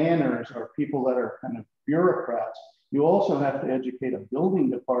 planners or people that are kind of bureaucrats, you also have to educate a building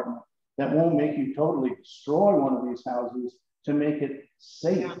department that won't make you totally destroy one of these houses to make it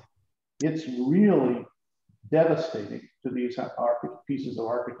safe. It's really devastating to these pieces of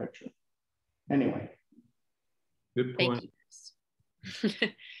architecture. Anyway. Good point. Thank you.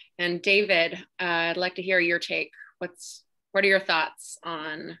 And David, I'd like to hear your take. What are your thoughts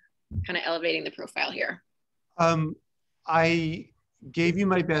on kind of elevating the profile here? I gave you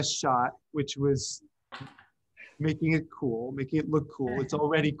my best shot, which was making it cool, making it look cool. It's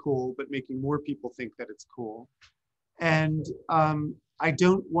already cool, but making more people think that it's cool. And I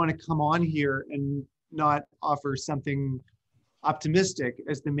don't want to come on here and not offer something optimistic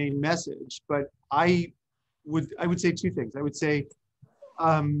as the main message, but I would say two things. I would say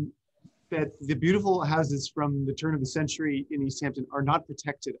that the beautiful houses from the turn of the century in East Hampton are not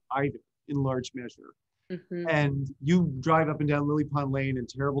protected either, in large measure. Mm-hmm. And you drive up and down Lily Pond Lane and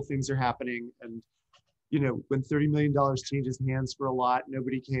terrible things are happening. And, you know, when $30 million changes hands for a lot,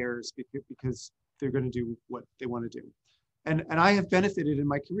 nobody cares because they're going to do what they want to do. And I have benefited in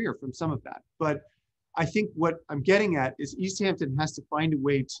my career from some of that. But I think what I'm getting at is East Hampton has to find a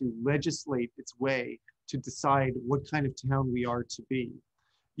way to legislate its way to decide what kind of town we are to be.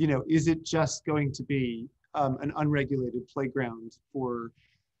 You know, is it just going to be an unregulated playground for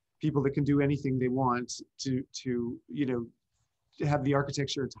people that can do anything they want to you know, to have the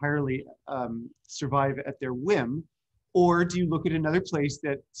architecture entirely survive at their whim? Or do you look at another place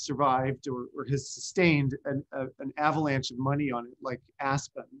that survived or has sustained an avalanche of money on it, like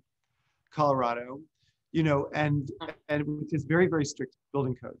Aspen, Colorado, you know, and which is very, very strict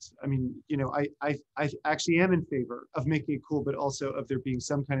building codes. I mean, you know, I actually am in favor of making it cool, but also of there being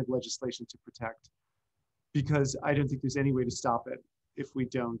some kind of legislation to protect, because I don't think there's any way to stop it if we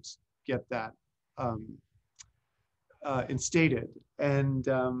don't get that instated. And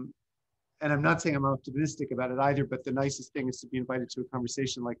I'm not saying I'm optimistic about it either, but the nicest thing is to be invited to a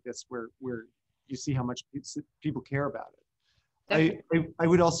conversation like this where you see how much people care about it. I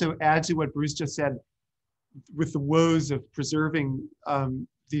would also add to what Bruce just said with the woes of preserving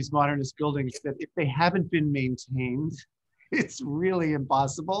these modernist buildings, that if they haven't been maintained, it's really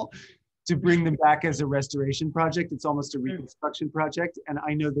impossible to bring them back as a restoration project. It's almost a reconstruction project. And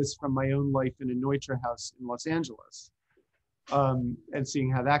I know this from my own life in a Neutra house in Los Angeles, and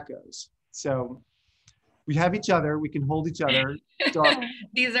seeing how that goes. So we have each other, we can hold each other.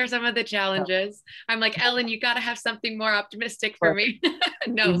 These are some of the challenges. I'm like, Ellin, you got to have something more optimistic for me.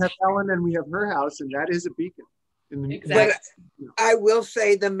 No. We have Ellin and we have her house, and that is a beacon. Exactly. But I will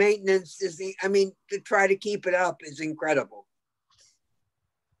say the maintenance is to try to keep it up is incredible.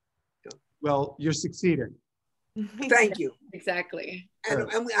 Well, you're succeeding. Thank you. Exactly. And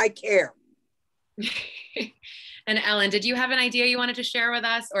I care. And Ellin, did you have an idea you wanted to share with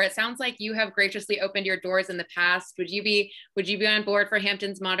us? Or it sounds like you have graciously opened your doors in the past. Would you be on board for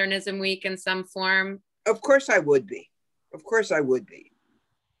Hampton's Modernism Week in some form? Of course I would be. Of course I would be.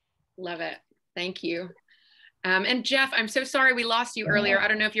 Love it. Thank you. And Geoff, I'm so sorry we lost you earlier. I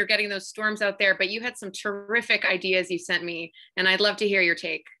don't know if you're getting those storms out there, but you had some terrific ideas you sent me, and I'd love to hear your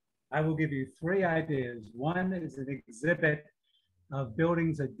take. I will give you 3 ideas. One is an exhibit of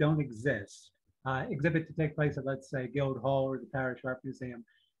buildings that don't exist. Exhibit to take place at, let's say, Guildhall or the Parish Art Museum,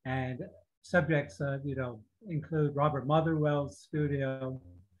 and subjects, include Robert Motherwell's studio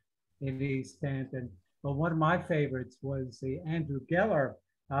in East Hampton. But one of my favorites was the Andrew Geller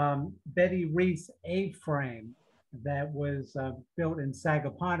Betty Reese A-frame that was built in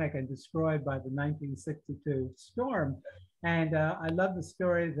Sagaponack and destroyed by the 1962 storm. And I love the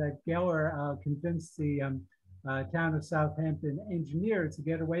story that Geller convinced the town of Southampton engineers to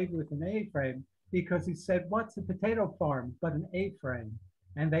get away with an A-frame, because he said, what's a potato farm but an A-frame?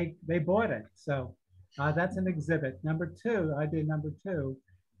 And they bought it. So that's an exhibit. Idea number two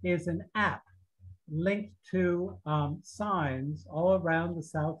is an app linked to signs all around the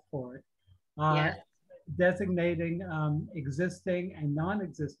South Port, designating existing and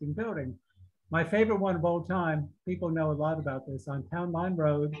non-existing buildings. My favorite one of all time, people know a lot about this, on Town Line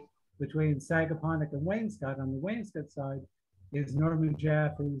Road between Sagaponack and Wainscott, on the Wainscott side, is Norman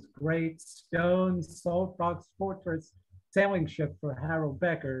Jaffe's great stone salt box fortress sailing ship for Harold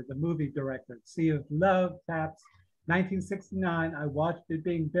Becker, the movie director. Sea of Love, Taps, 1969. I watched it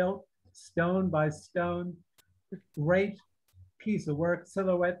being built, stone by stone. Great piece of work,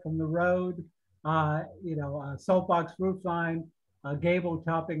 silhouette from the road, salt box roof line, gable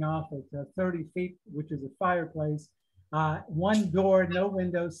topping off at 30 feet, which is a fireplace. One door, no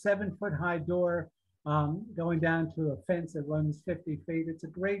windows, 7-foot high door, going down to a fence that runs 50 feet. It's a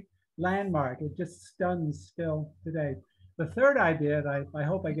great landmark. It just stuns still today. The third idea, and I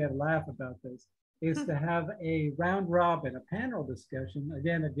hope I get a laugh about this, is to have a round robin, a panel discussion,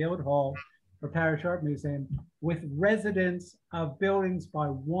 again at Guildhall or Parish Art Museum, with residents of buildings by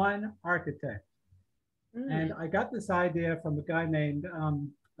one architect. And I got this idea from a guy named,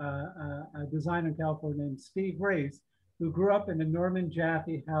 a designer in California named Steve Reese, who grew up in a Norman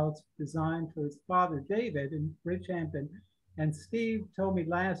Jaffe house designed for his father, David, in Bridgehampton. And Steve told me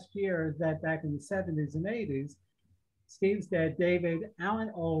last year that back in the 70s and 80s, Steve's dad, David, Alan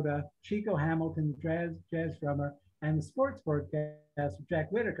Alda, Chico Hamilton, jazz drummer, and the sports broadcaster,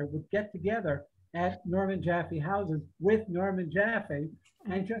 Jack Whitaker, would get together at Norman Jaffe houses with Norman Jaffe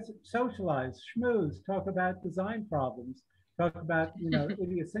and just socialize, schmooze, talk about design problems, talk about,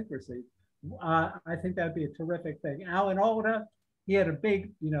 idiosyncrasy. I think that'd be a terrific thing. Alan Alda, he had a big,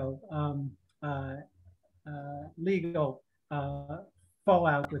 legal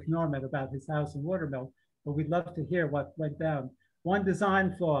fallout with Norman about his house in Watermill, but we'd love to hear what went down. One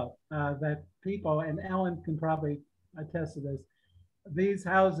design flaw that people, and Ellin can probably attest to this, these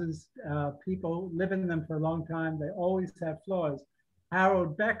houses, people live in them for a long time, they always have flaws.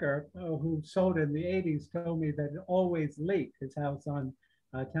 Harold Becker, who sold in the 80s, told me that it always leaked, his house on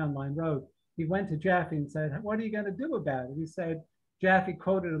Town Line Road. He went to Jaffe and said, what are you going to do about it? He said, Jaffe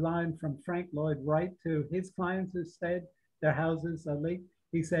quoted a line from Frank Lloyd Wright to his clients who said their houses leaked.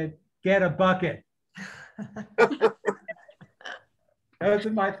 He said, get a bucket. Those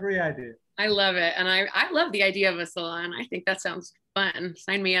are my 3 ideas. I love it. And I love the idea of a salon. I think that sounds fun.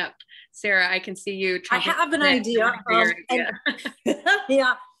 Sign me up. Sarah, I can see you. I have an idea.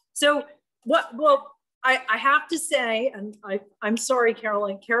 Yeah. So I have to say, and I'm sorry,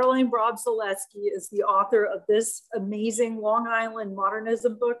 Caroline Brobzaleski is the author of this amazing Long Island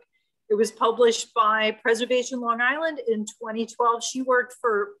modernism book. It was published by Preservation Long Island in 2012. She worked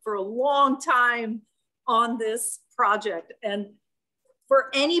for a long time on this project. And for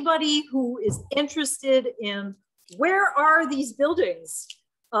anybody who is interested in where are these buildings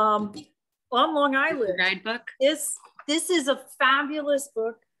on Long Island, guidebook. This is a fabulous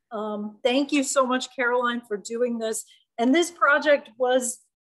book. Thank you so much, Caroline, for doing this. And this project was,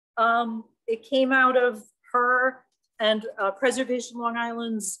 it came out of her and Preservation Long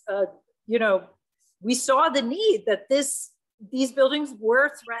Island's, we saw the need that these buildings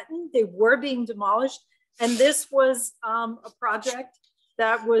were threatened, they were being demolished. And this was a project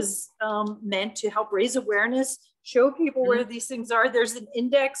that was meant to help raise awareness, show people where these things are. There's an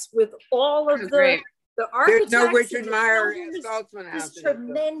index with all of the architects. There's no Richard Meier Saltzman house. It's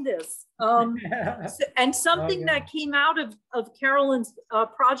tremendous. And something that came out of Carolyn's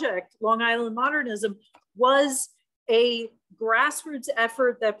project, Long Island Modernism, was a grassroots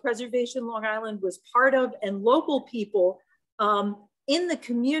effort that Preservation Long Island was part of, and local people in the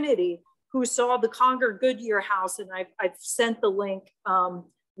community who saw the Conger Goodyear house, and I've sent the link,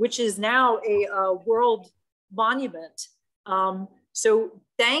 which is now a world monument. So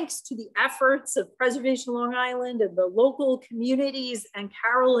thanks to the efforts of Preservation Long Island and the local communities and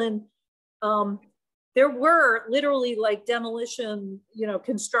Carolyn, there were literally like demolition,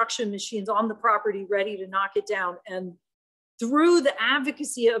 construction machines on the property ready to knock it down. And through the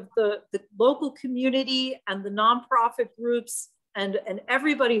advocacy of the local community and the nonprofit groups and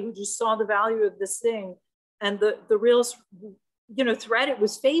everybody who just saw the value of this thing and the real, threat it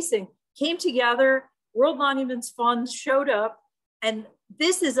was facing, came together. World Monuments Fund showed up, and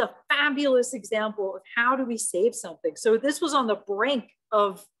this is a fabulous example of how do we save something. So this was on the brink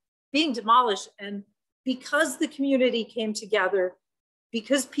of being demolished, and because the community came together,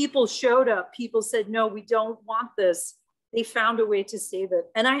 because people showed up, people said, no, we don't want this, they found a way to save it.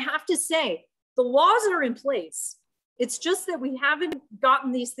 And I have to say, the laws are in place. It's just that we haven't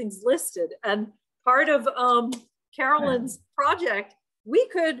gotten these things listed. And part of Carolyn's project, we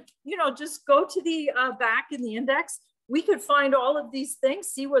could, just go to the back in the index. We could find all of these things,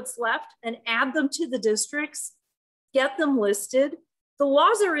 see what's left, and add them to the districts, get them listed. The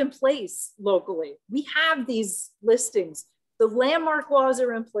laws are in place locally. We have these listings. The landmark laws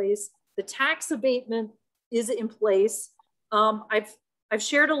are in place. The tax abatement is in place. I've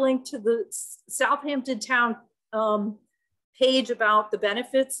shared a link to the Southampton Town page about the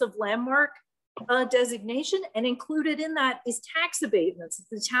benefits of landmark designation, and included in that is tax abatements.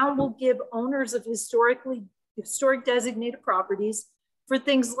 The town will give owners of historic designated properties for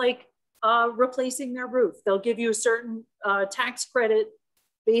things like replacing their roof. They'll give you a certain tax credit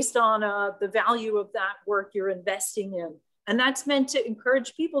based on the value of that work you're investing in. And that's meant to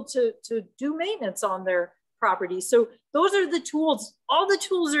encourage people to do maintenance on their property. So those are the tools. All the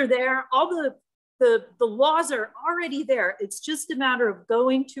tools are there. All the laws are already there. It's just a matter of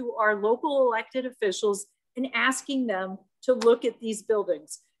going to our local elected officials and asking them to look at these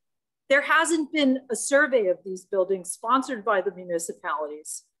buildings. There hasn't been a survey of these buildings sponsored by the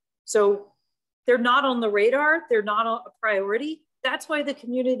municipalities. So they're not on the radar. They're not a priority. That's why the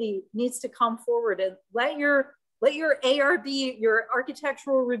community needs to come forward and let your ARB, your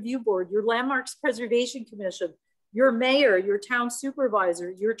Architectural Review Board, your Landmarks Preservation Commission, your mayor, your town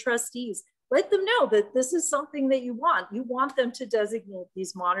supervisor, your trustees, let them know that this is something that you want. You want them to designate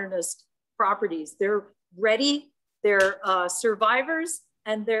these modernist properties. They're ready, they're survivors,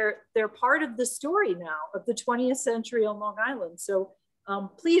 and they're part of the story now of the 20th century on Long Island. So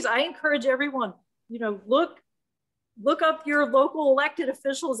please, I encourage everyone, you know, look up your local elected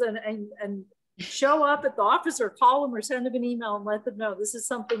officials and show up at the office or call them or send them an email and let them know this is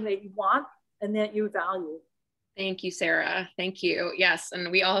something that you want and that you value. Thank you, Sarah. Thank you. Yes, and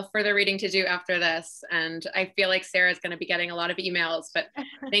we all have further reading to do after this. And I feel like Sarah's going to be getting a lot of emails, but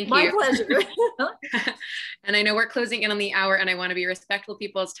thank you. My pleasure. And I know we're closing in on the hour and I want to be respectful of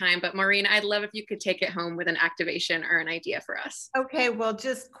people's time, but Maureen, I'd love if you could take it home with an activation or an idea for us. Okay, well,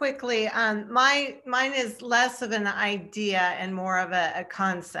 just quickly, mine is less of an idea and more of a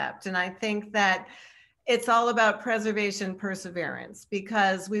concept. And I think that it's all about preservation perseverance,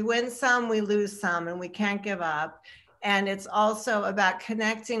 because we win some, we lose some, and we can't give up. And it's also about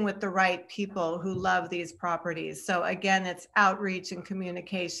connecting with the right people who love these properties. So again, it's outreach and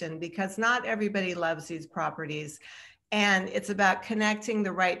communication, because not everybody loves these properties. And it's about connecting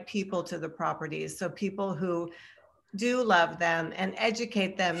the right people to the properties. So people who do love them and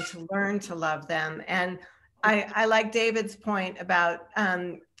educate them to learn to love them. And I like David's point about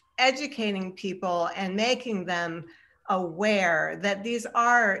educating people and making them aware that these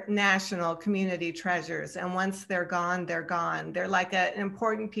are national community treasures. And once they're gone, they're gone. They're like an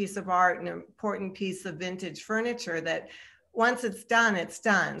important piece of art, an important piece of vintage furniture that once it's done, it's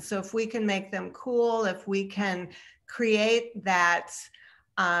done. So if we can make them cool, if we can create that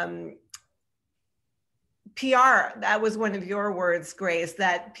PR, that was one of your words, Grace,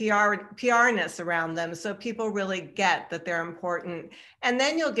 that PRness around them, so people really get that they're important. And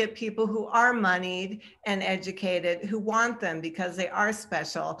then you'll get people who are moneyed and educated who want them because they are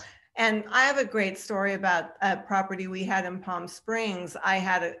special. And I have a great story about a property we had in Palm Springs.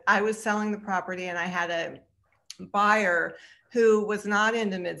 I was selling the property and I had a buyer who was not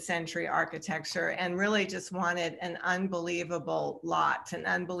into mid-century architecture and really just wanted an unbelievable lot, an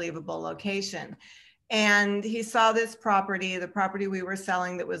unbelievable location. And he saw this property, the property we were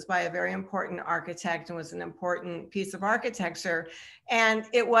selling, that was by a very important architect and was an important piece of architecture, and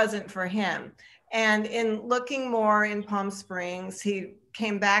it wasn't for him. And in looking more in Palm Springs, he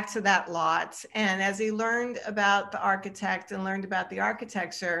came back to that lot. And as he learned about the architect and learned about the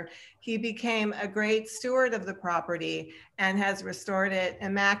architecture, he became a great steward of the property and has restored it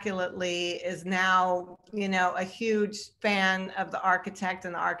immaculately, is now, you know, a huge fan of the architect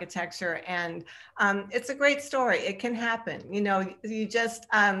and the architecture. And it's a great story. It can happen. You know, you just,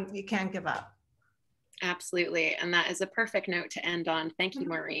 you can't give up. Absolutely. And that is a perfect note to end on. Thank you,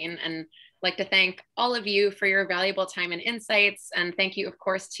 Maureen. And I'd like to thank all of you for your valuable time and insights. And thank you, of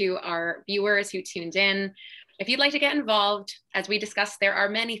course, to our viewers who tuned in. If you'd like to get involved, as we discussed, there are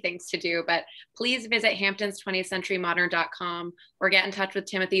many things to do, but please visit hamptons20thcenturymodern.com or get in touch with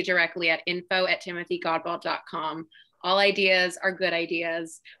Timothy directly at info@timothygodbold.com. All ideas are good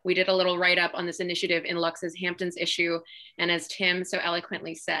ideas. We did a little write-up on this initiative in Luxe's Hamptons issue. And as Tim so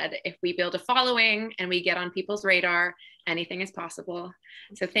eloquently said, if we build a following and we get on people's radar, anything is possible.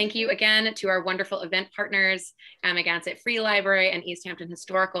 So thank you again to our wonderful event partners, Amagansett Free Library and East Hampton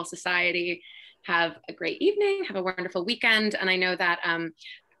Historical Society. Have a great evening, have a wonderful weekend. And I know that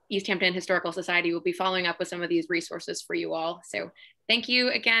East Hampton Historical Society will be following up with some of these resources for you all. So thank you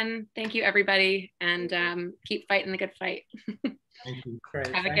again. Thank you, everybody. And keep fighting the good fight. Thank you.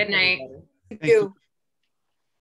 Have a good night. Thank you.